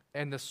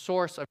and the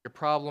source of your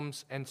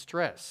problems and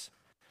stress.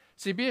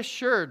 See, be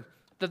assured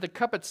that the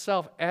cup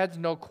itself adds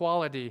no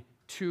quality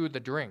to the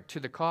drink, to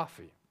the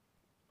coffee.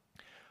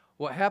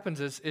 What happens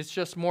is it's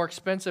just more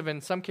expensive, and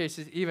in some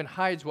cases even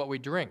hides what we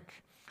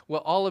drink.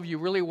 What all of you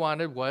really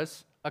wanted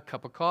was a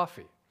cup of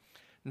coffee,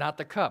 not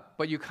the cup.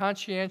 But you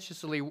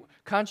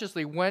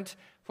consciously went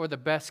for the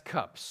best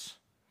cups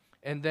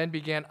and then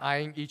began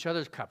eyeing each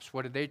other's cups.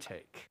 What did they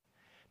take?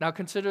 Now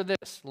consider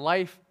this.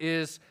 Life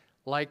is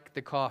like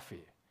the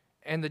coffee.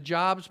 And the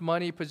jobs,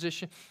 money,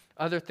 position,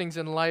 other things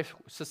in life,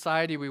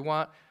 society we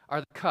want are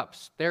the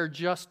cups. They're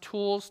just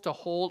tools to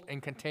hold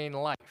and contain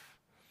life.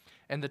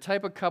 And the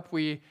type of cup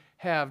we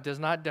have does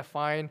not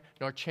define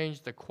nor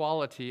change the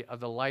quality of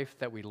the life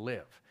that we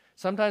live.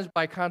 Sometimes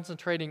by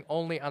concentrating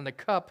only on the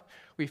cup,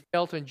 we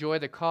fail to enjoy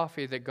the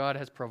coffee that God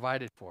has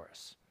provided for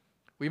us.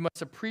 We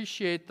must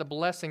appreciate the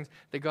blessings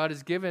that God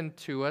has given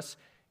to us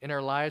in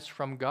our lives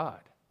from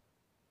God.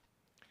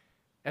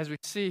 As we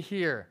see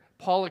here,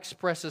 Paul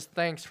expresses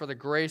thanks for the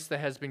grace that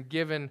has been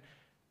given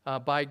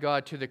by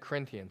God to the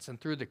Corinthians and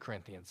through the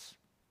Corinthians.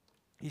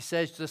 He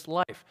says this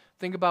life,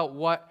 think about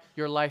what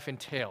your life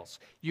entails.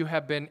 You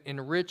have been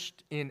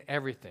enriched in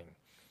everything.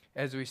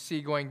 As we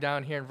see going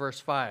down here in verse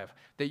 5,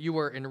 that you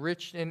were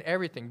enriched in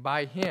everything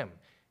by him,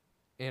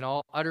 in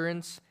all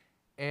utterance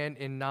and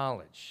in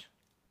knowledge.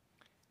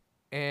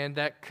 And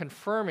that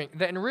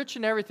enrich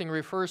in everything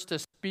refers to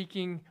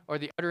speaking or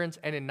the utterance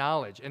and in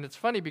knowledge. And it's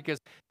funny because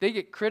they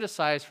get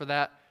criticized for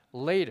that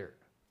later.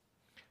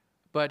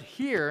 But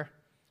here,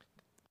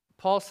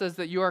 Paul says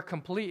that you are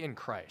complete in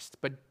Christ,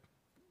 but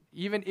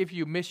even if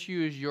you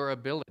misuse your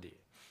ability.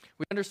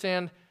 We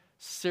understand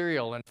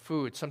cereal and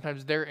food.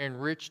 Sometimes they're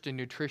enriched in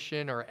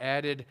nutrition or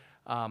added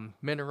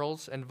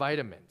minerals and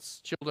vitamins.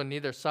 Children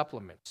need their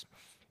supplements.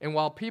 And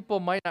while people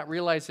might not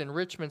realize the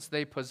enrichments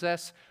they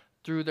possess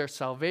through their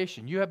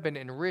salvation, you have been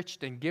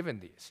enriched and given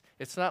these.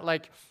 It's not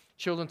like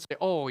children say,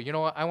 oh, you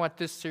know what, I want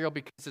this cereal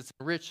because it's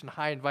enriched and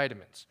high in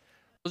vitamins.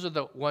 Those are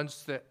the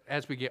ones that,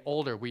 as we get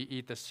older, we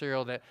eat the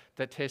cereal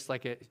that tastes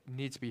like it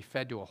needs to be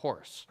fed to a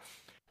horse.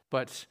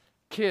 But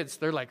kids,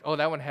 they're like, oh,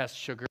 that one has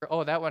sugar.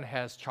 Oh, that one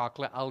has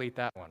chocolate. I'll eat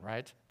that one,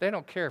 right? They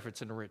don't care if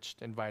it's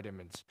enriched in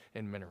vitamins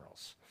and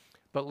minerals.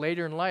 But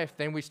later in life,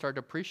 then we start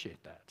to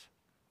appreciate that.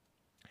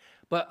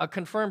 But a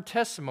confirmed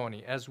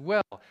testimony as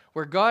well,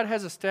 where God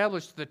has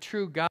established the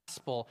true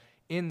gospel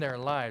in their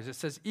lives. It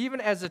says,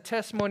 even as the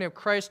testimony of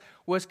Christ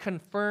was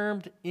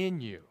confirmed in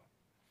you,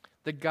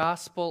 the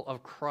gospel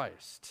of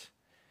Christ.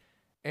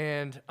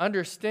 And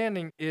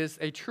understanding is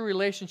a true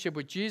relationship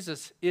with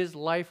Jesus is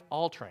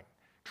life-altering,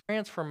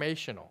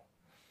 transformational.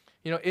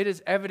 You know, it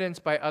is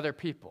evidenced by other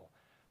people.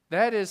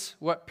 That is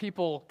what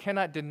people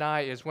cannot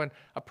deny is when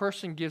a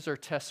person gives their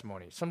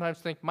testimony. Sometimes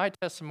think my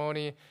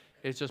testimony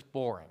is just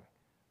boring.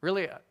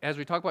 Really, as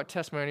we talk about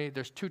testimony,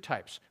 there's two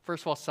types.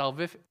 First of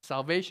all,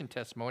 salvation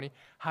testimony,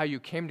 how you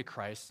came to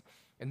Christ,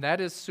 and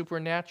that is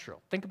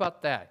supernatural. Think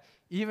about that.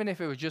 Even if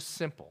it was just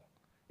simple,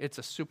 it's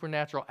a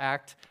supernatural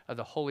act of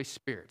the Holy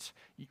Spirit,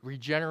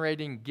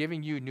 regenerating,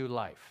 giving you new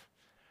life.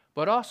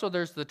 But also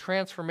there's the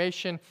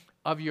transformation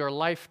of your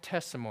life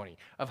testimony,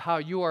 of how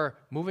you are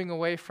moving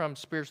away from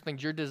spiritual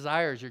things, your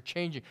desires, you're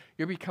changing,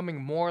 you're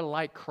becoming more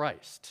like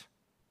Christ.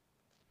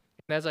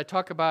 And as I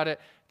talk about it,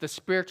 the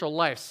spiritual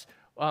life,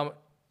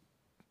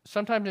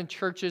 sometimes in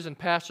churches and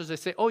pastors, they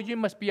say, oh, you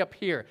must be up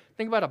here.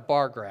 Think about a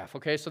bar graph,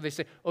 okay? So they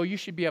say, oh, you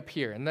should be up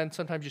here. And then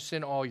sometimes you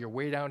sin, oh, you're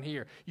way down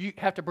here. You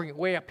have to bring it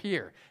way up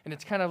here. And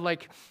it's kind of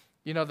like,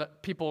 you know,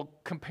 that people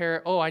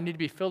compare, oh, I need to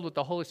be filled with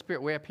the Holy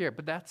Spirit way up here.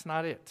 But that's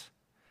not it.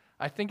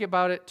 I think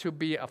about it to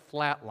be a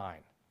flat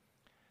line.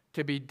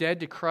 To be dead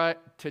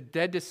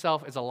to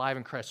self is alive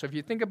in Christ. So if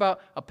you think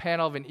about a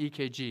panel of an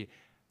EKG,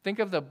 think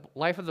of the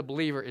life of the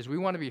believer is we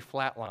want to be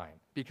flat line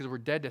because we're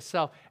dead to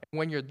self. And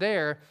when you're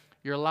there,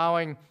 you're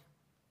allowing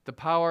the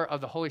power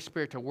of the Holy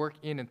Spirit to work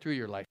in and through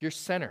your life. You're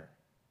center,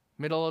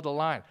 middle of the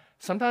line.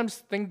 Sometimes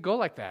things go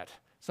like that.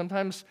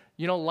 Sometimes,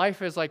 you know,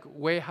 life is like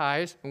way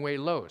highs and way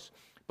lows.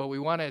 But we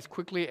want to, as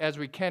quickly as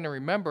we can, to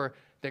remember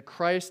that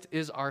Christ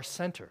is our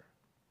center.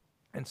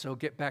 And so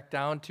get back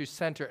down to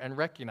center and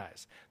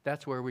recognize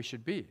that's where we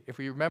should be. If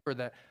we remember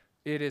that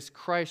it is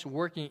Christ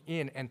working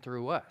in and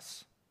through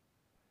us.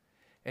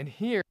 And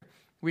here,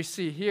 we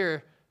see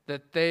here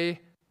that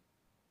they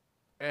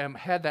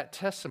had that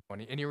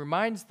testimony. And he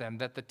reminds them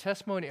that the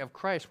testimony of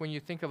Christ, when you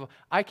think of,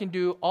 I can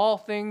do all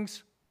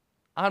things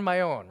on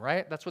my own,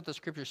 right? That's what the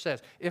scripture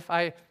says. If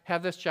I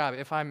have this job,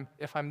 if I'm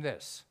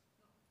this,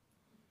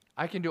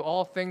 I can do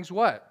all things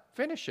what?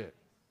 Finish it.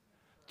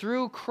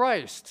 Through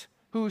Christ,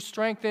 who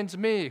strengthens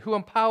me, who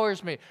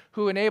empowers me,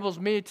 who enables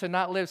me to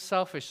not live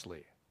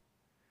selfishly.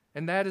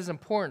 And that is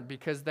important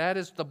because that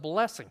is the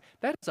blessing.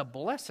 That is a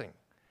blessing.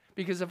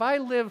 Because if I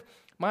live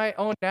my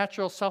own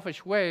natural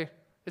selfish way,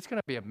 it's going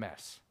to be a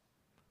mess.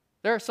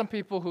 There are some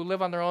people who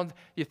live on their own.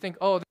 You think,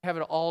 oh, they have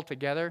it all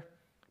together.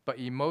 But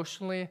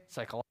emotionally,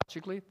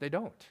 psychologically, they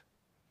don't.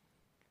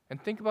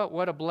 And think about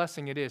what a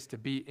blessing it is to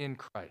be in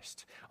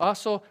Christ.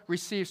 Also,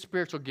 receive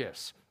spiritual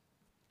gifts.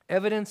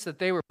 Evidence that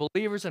they were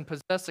believers and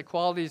possessed the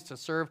qualities to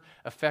serve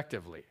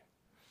effectively.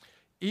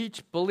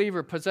 Each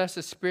believer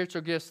possesses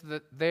spiritual gifts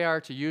that they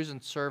are to use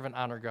and serve and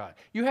honor God.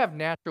 You have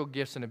natural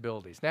gifts and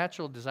abilities,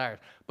 natural desires.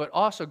 But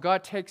also,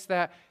 God takes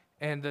that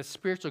and the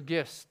spiritual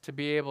gifts to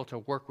be able to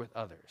work with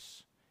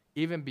others,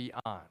 even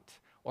beyond,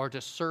 or to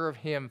serve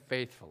Him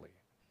faithfully.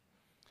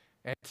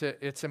 And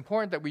it's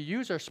important that we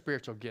use our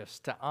spiritual gifts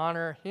to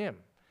honor Him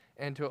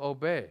and to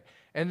obey.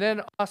 And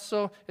then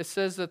also it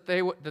says that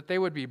they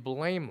would be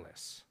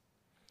blameless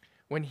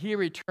when He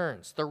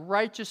returns. The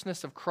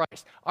righteousness of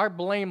Christ, our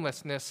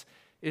blamelessness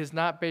is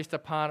not based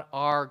upon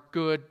our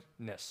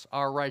goodness,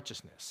 our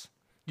righteousness.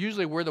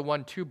 Usually we're the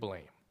one to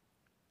blame.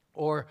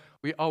 Or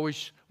we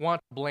always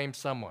want to blame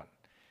someone.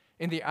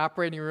 In the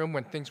operating room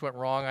when things went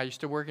wrong, I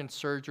used to work in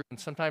surgery, and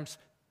sometimes,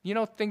 you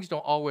know, things don't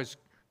always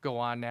go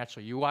on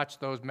naturally. You watch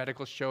those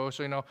medical shows,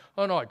 so you know,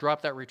 oh no, I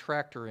dropped that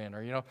retractor in.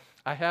 Or, you know,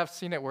 I have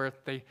seen it where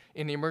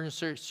in the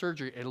emergency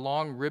surgery, a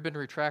long ribbon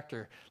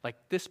retractor like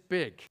this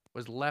big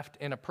was left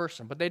in a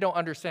person. But they don't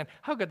understand,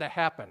 how could that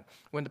happen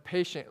when the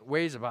patient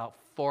weighs about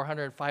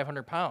 400,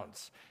 500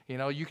 pounds? You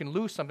know, you can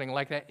lose something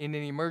like that in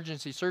an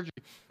emergency surgery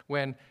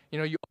when, you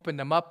know, you open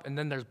them up and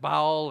then there's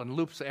bowel and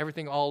loops,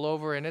 everything all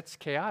over, and it's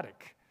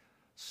chaotic.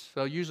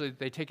 So usually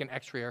they take an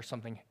x-ray or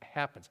something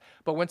happens.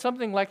 But when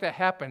something like that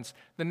happens,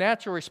 the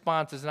natural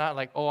response is not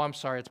like, oh, I'm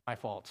sorry, it's my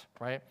fault,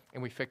 right?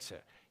 And we fix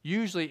it.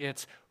 Usually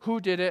it's who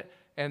did it,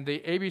 and the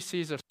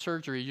ABCs of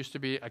surgery used to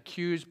be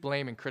accuse,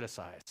 blame, and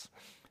criticize.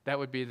 That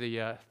would be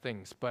the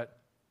things. But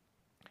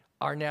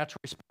our natural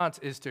response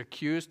is to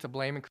accuse, to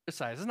blame, and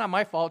criticize. It's not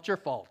my fault, it's your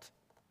fault.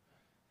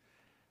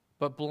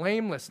 But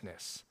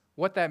blamelessness,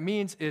 what that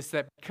means is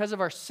that because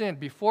of our sin,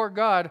 before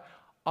God,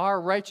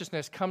 our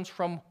righteousness comes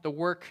from the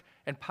work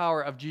and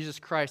power of Jesus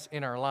Christ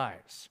in our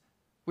lives.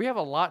 We have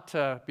a lot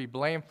to be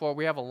blamed for.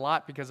 We have a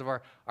lot because of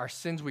our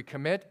sins we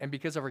commit and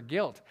because of our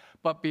guilt.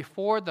 But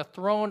before the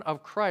throne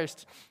of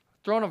Christ,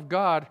 throne of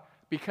God,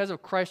 because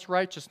of Christ's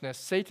righteousness,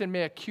 Satan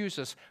may accuse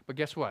us, but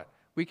guess what?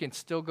 We can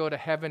still go to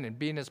heaven and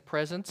be in his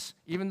presence,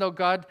 even though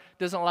God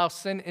doesn't allow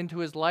sin into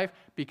his life,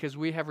 because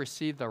we have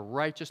received the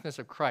righteousness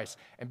of Christ.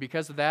 And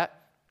because of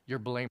that, you're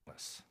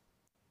blameless.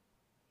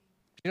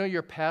 You know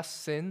your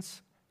past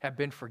sins have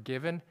been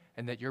forgiven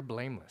and that you're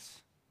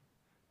blameless.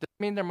 Doesn't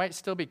mean there might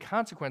still be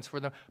consequence for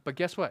them, but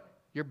guess what?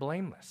 You're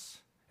blameless.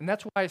 And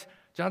that's why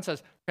John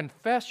says,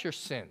 confess your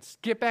sins.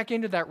 Get back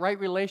into that right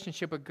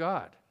relationship with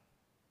God.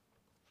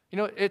 You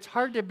know, it's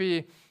hard to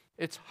be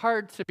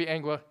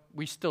angry. Well,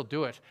 we still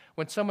do it.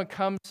 When someone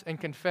comes and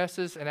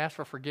confesses and asks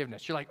for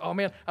forgiveness, you're like, oh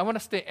man, I want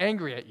to stay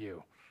angry at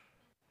you.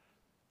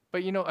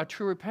 But you know, a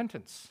true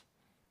repentance,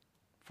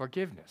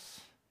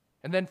 forgiveness,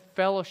 and then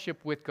fellowship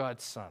with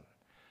God's Son.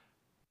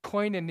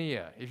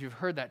 Koinonia, if you've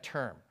heard that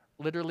term,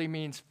 literally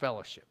means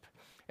fellowship.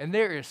 And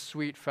there is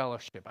sweet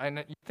fellowship.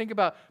 And you think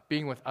about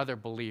being with other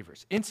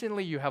believers.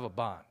 Instantly you have a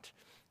bond.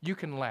 You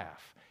can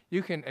laugh.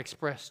 You can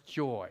express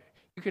joy.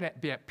 You can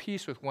be at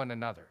peace with one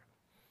another.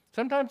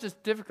 Sometimes it's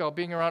difficult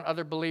being around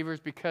other believers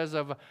because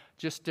of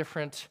just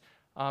different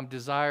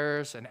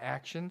desires and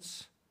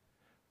actions.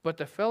 But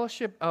the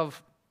fellowship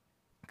of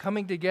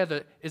coming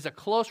together is a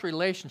close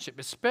relationship,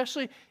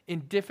 especially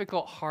in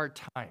difficult, hard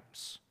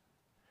times.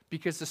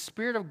 Because the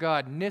Spirit of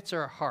God knits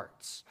our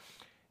hearts.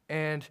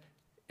 And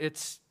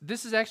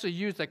this is actually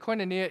used, that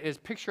koinonia is a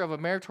picture of a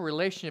marital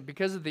relationship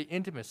because of the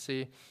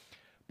intimacy,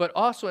 but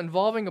also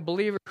involving a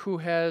believer who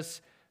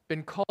has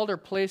been called or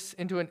placed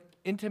into an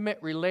intimate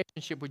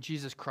relationship with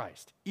Jesus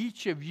Christ.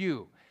 Each of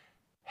you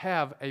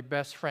have a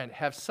best friend,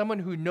 have someone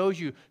who knows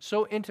you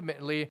so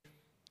intimately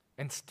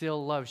and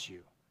still loves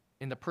you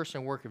in the person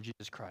and work of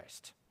Jesus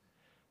Christ.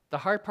 The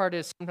hard part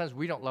is sometimes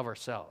we don't love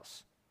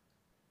ourselves.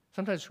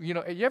 Sometimes, you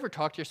ever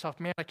talk to yourself,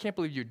 man, I can't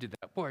believe you did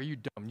that. Boy, are you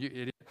dumb, you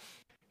idiot.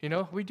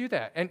 We do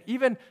that. And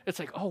even, it's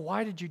like, oh,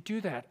 why did you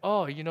do that?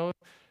 Oh,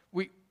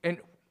 we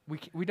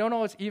don't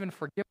always even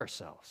forgive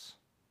ourselves.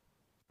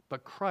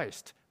 But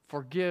Christ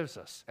forgives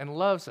us and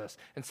loves us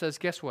and says,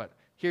 guess what?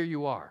 Here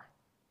you are.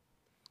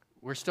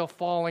 We're still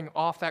falling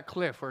off that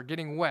cliff. We're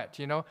getting wet,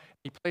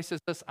 He places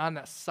us on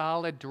that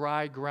solid,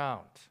 dry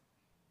ground.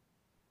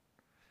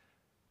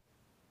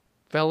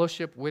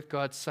 Fellowship with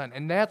God's Son.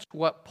 And that's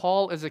what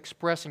Paul is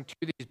expressing to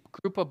these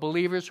group of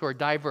believers who are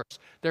diverse.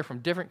 They're from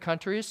different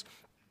countries.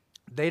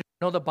 They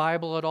don't know the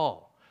Bible at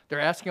all. They're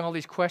asking all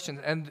these questions,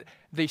 and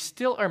they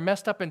still are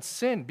messed up in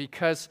sin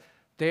because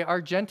they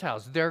are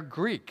Gentiles. They're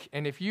Greek.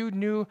 And if you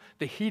knew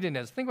the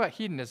hedonism, think about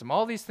hedonism,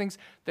 all these things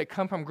that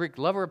come from Greek,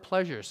 lover of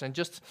pleasures, and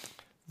just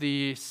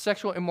the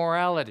sexual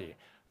immorality,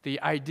 the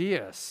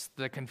ideas,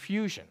 the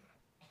confusion.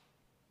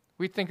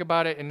 We think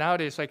about it, and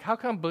nowadays, like, how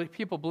come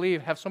people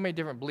have so many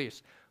different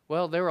beliefs?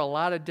 Well, there were a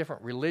lot of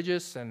different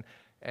religious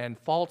and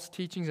false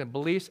teachings and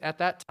beliefs at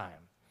that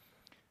time.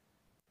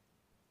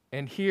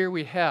 And here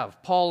we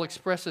have, Paul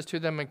expresses to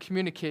them and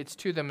communicates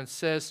to them and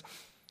says,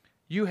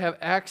 you have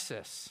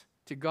access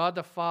to God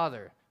the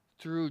Father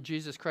through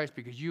Jesus Christ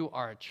because you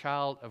are a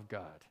child of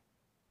God.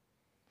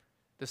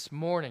 This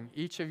morning,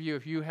 each of you,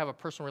 if you have a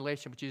personal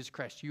relationship with Jesus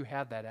Christ, you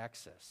have that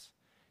access.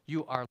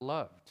 You are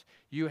loved.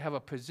 You have a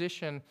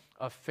position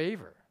of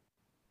favor.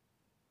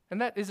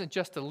 And that isn't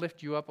just to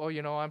lift you up, oh,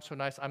 I'm so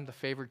nice, I'm the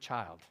favored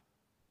child.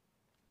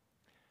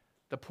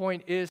 The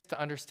point is to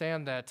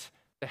understand that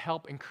to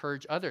help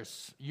encourage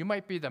others. You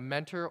might be the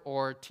mentor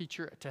or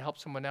teacher to help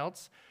someone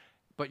else,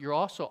 but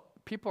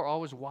people are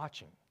always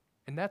watching.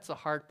 And that's the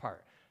hard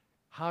part,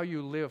 how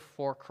you live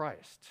for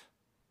Christ.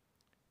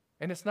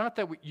 And it's not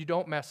that you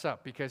don't mess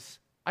up, because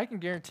I can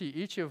guarantee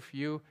each of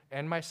you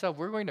and myself,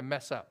 we're going to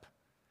mess up.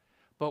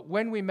 But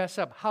when we mess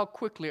up, how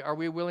quickly are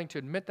we willing to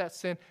admit that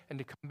sin and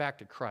to come back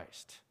to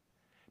Christ?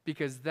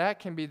 Because that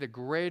can be the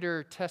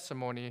greater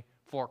testimony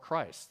for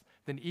Christ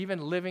than even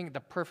living the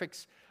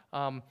perfect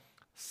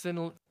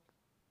sinning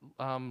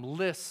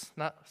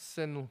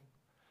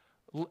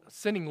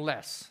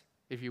less,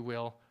 if you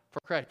will, for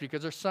Christ.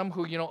 Because there's some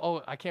who,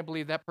 I can't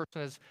believe that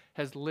person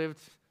has lived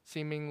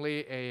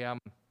seemingly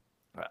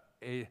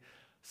a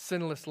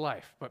sinless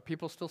life, but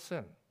people still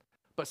sin.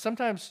 But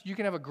sometimes you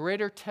can have a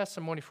greater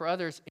testimony for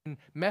others in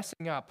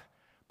messing up,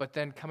 but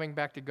then coming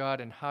back to God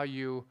and how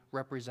you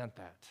represent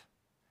that.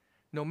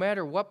 No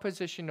matter what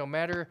position, no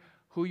matter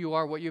who you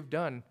are, what you've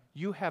done,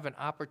 you have an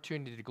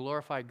opportunity to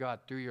glorify God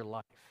through your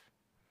life.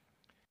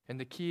 And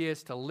the key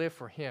is to live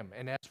for Him.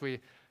 And as we,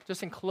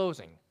 just in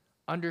closing,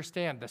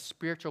 understand the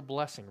spiritual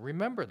blessing,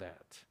 remember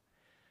that.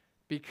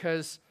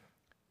 Because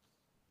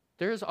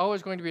there's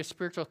always going to be a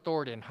spiritual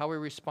authority in how we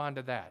respond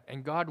to that.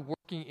 And God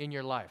working in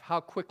your life, how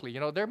quickly.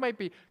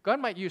 God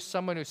might use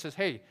someone who says,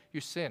 hey,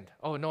 you sinned.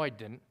 Oh, no, I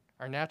didn't.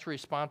 Our natural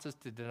response is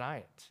to deny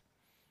it.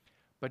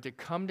 but to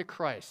come to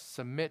Christ,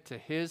 submit to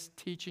his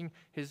teaching,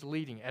 his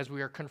leading, as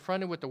we are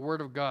confronted with the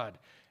Word of God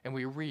and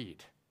we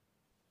read.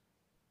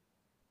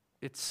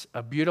 It's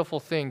a beautiful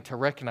thing to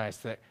recognize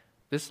that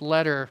this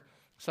letter,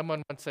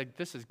 someone once said,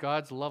 this is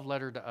God's love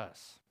letter to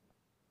us.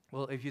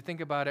 Well, if you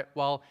think about it,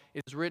 while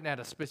it's written at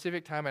a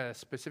specific time, at a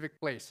specific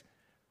place,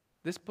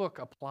 this book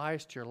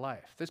applies to your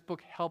life. This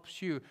book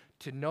helps you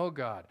to know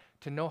God,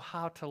 to know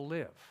how to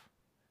live,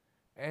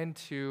 and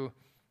to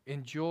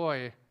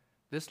enjoy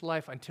this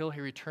life until he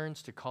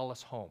returns to call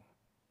us home.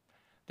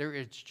 There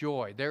is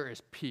joy. There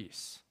is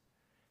peace.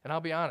 And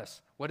I'll be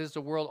honest, what does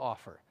the world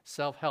offer?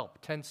 Self-help,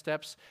 10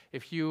 steps.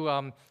 If you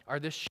are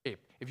this shape,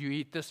 if you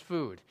eat this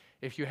food,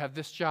 if you have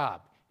this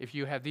job, if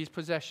you have these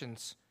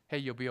possessions, hey,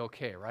 you'll be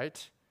okay,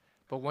 right?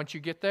 But once you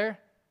get there,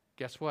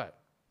 guess what?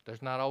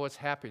 There's not always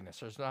happiness.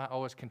 There's not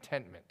always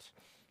contentment.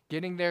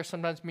 Getting there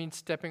sometimes means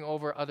stepping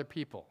over other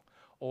people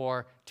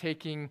or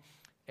taking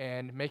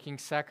and making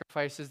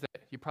sacrifices that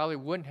you probably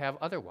wouldn't have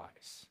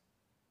otherwise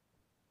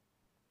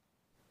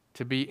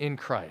to be in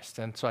Christ.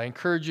 And so I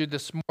encourage you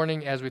this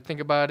morning as we think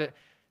about it,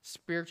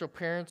 spiritual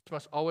parents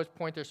must always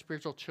point their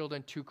spiritual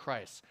children to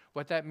Christ.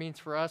 What that means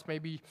for us,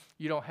 maybe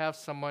you don't have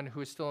someone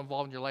who is still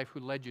involved in your life who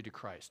led you to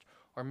Christ.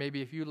 Or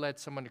maybe if you led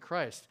someone to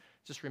Christ,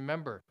 just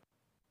remember,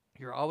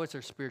 you're always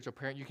their spiritual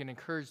parent. You can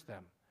encourage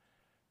them.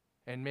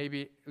 And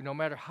maybe no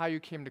matter how you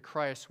came to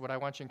Christ, what I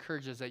want you to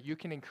encourage is that you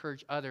can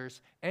encourage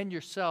others and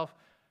yourself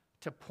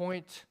to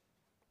point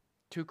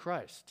to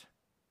Christ.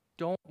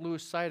 Don't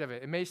lose sight of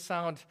it. It may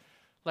sound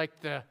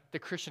like the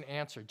Christian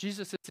answer.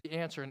 Jesus is the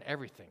answer in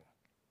everything.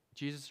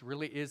 Jesus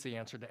really is the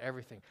answer to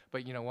everything.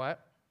 But you know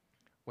what?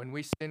 When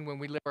we sin, when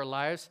we live our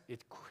lives,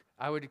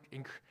 I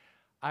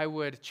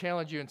would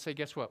challenge you and say,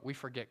 guess what? We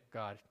forget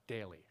God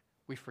daily.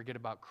 We forget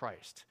about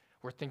Christ.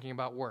 We're thinking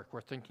about work.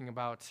 We're thinking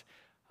about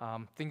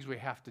things we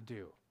have to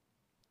do.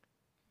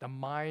 The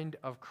mind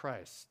of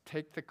Christ.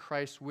 Take the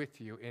Christ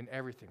with you in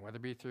everything, whether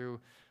it be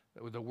through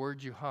the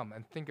words you hum,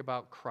 and think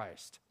about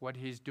Christ, what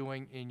he's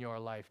doing in your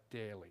life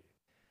daily.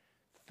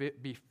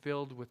 Be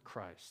filled with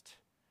Christ.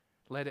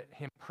 Let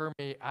him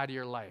permeate out of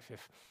your life.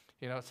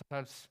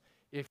 Sometimes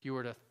if you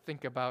were to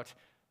think about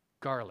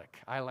garlic,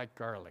 I like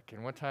garlic.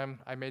 And one time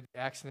I made the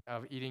accident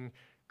of eating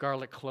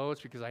garlic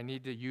cloves because I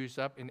need to use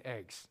up in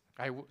eggs.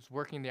 I was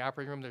working in the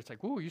operating room. There's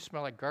like, ooh, you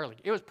smell like garlic.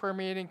 It was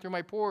permeating through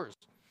my pores.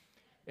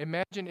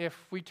 Imagine if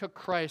we took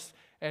Christ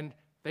and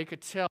they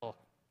could tell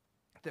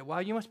that, wow,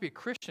 you must be a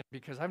Christian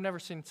because I've never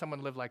seen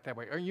someone live like that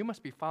way. Or you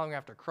must be following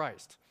after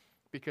Christ.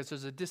 Because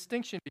there's a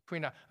distinction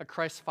between a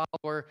Christ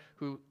follower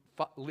who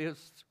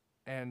lives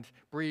and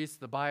breathes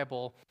the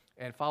Bible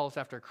and follows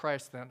after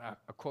Christ than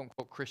a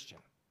quote-unquote Christian.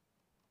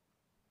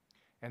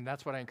 And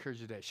that's what I encourage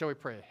you today. Shall we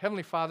pray?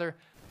 Heavenly Father,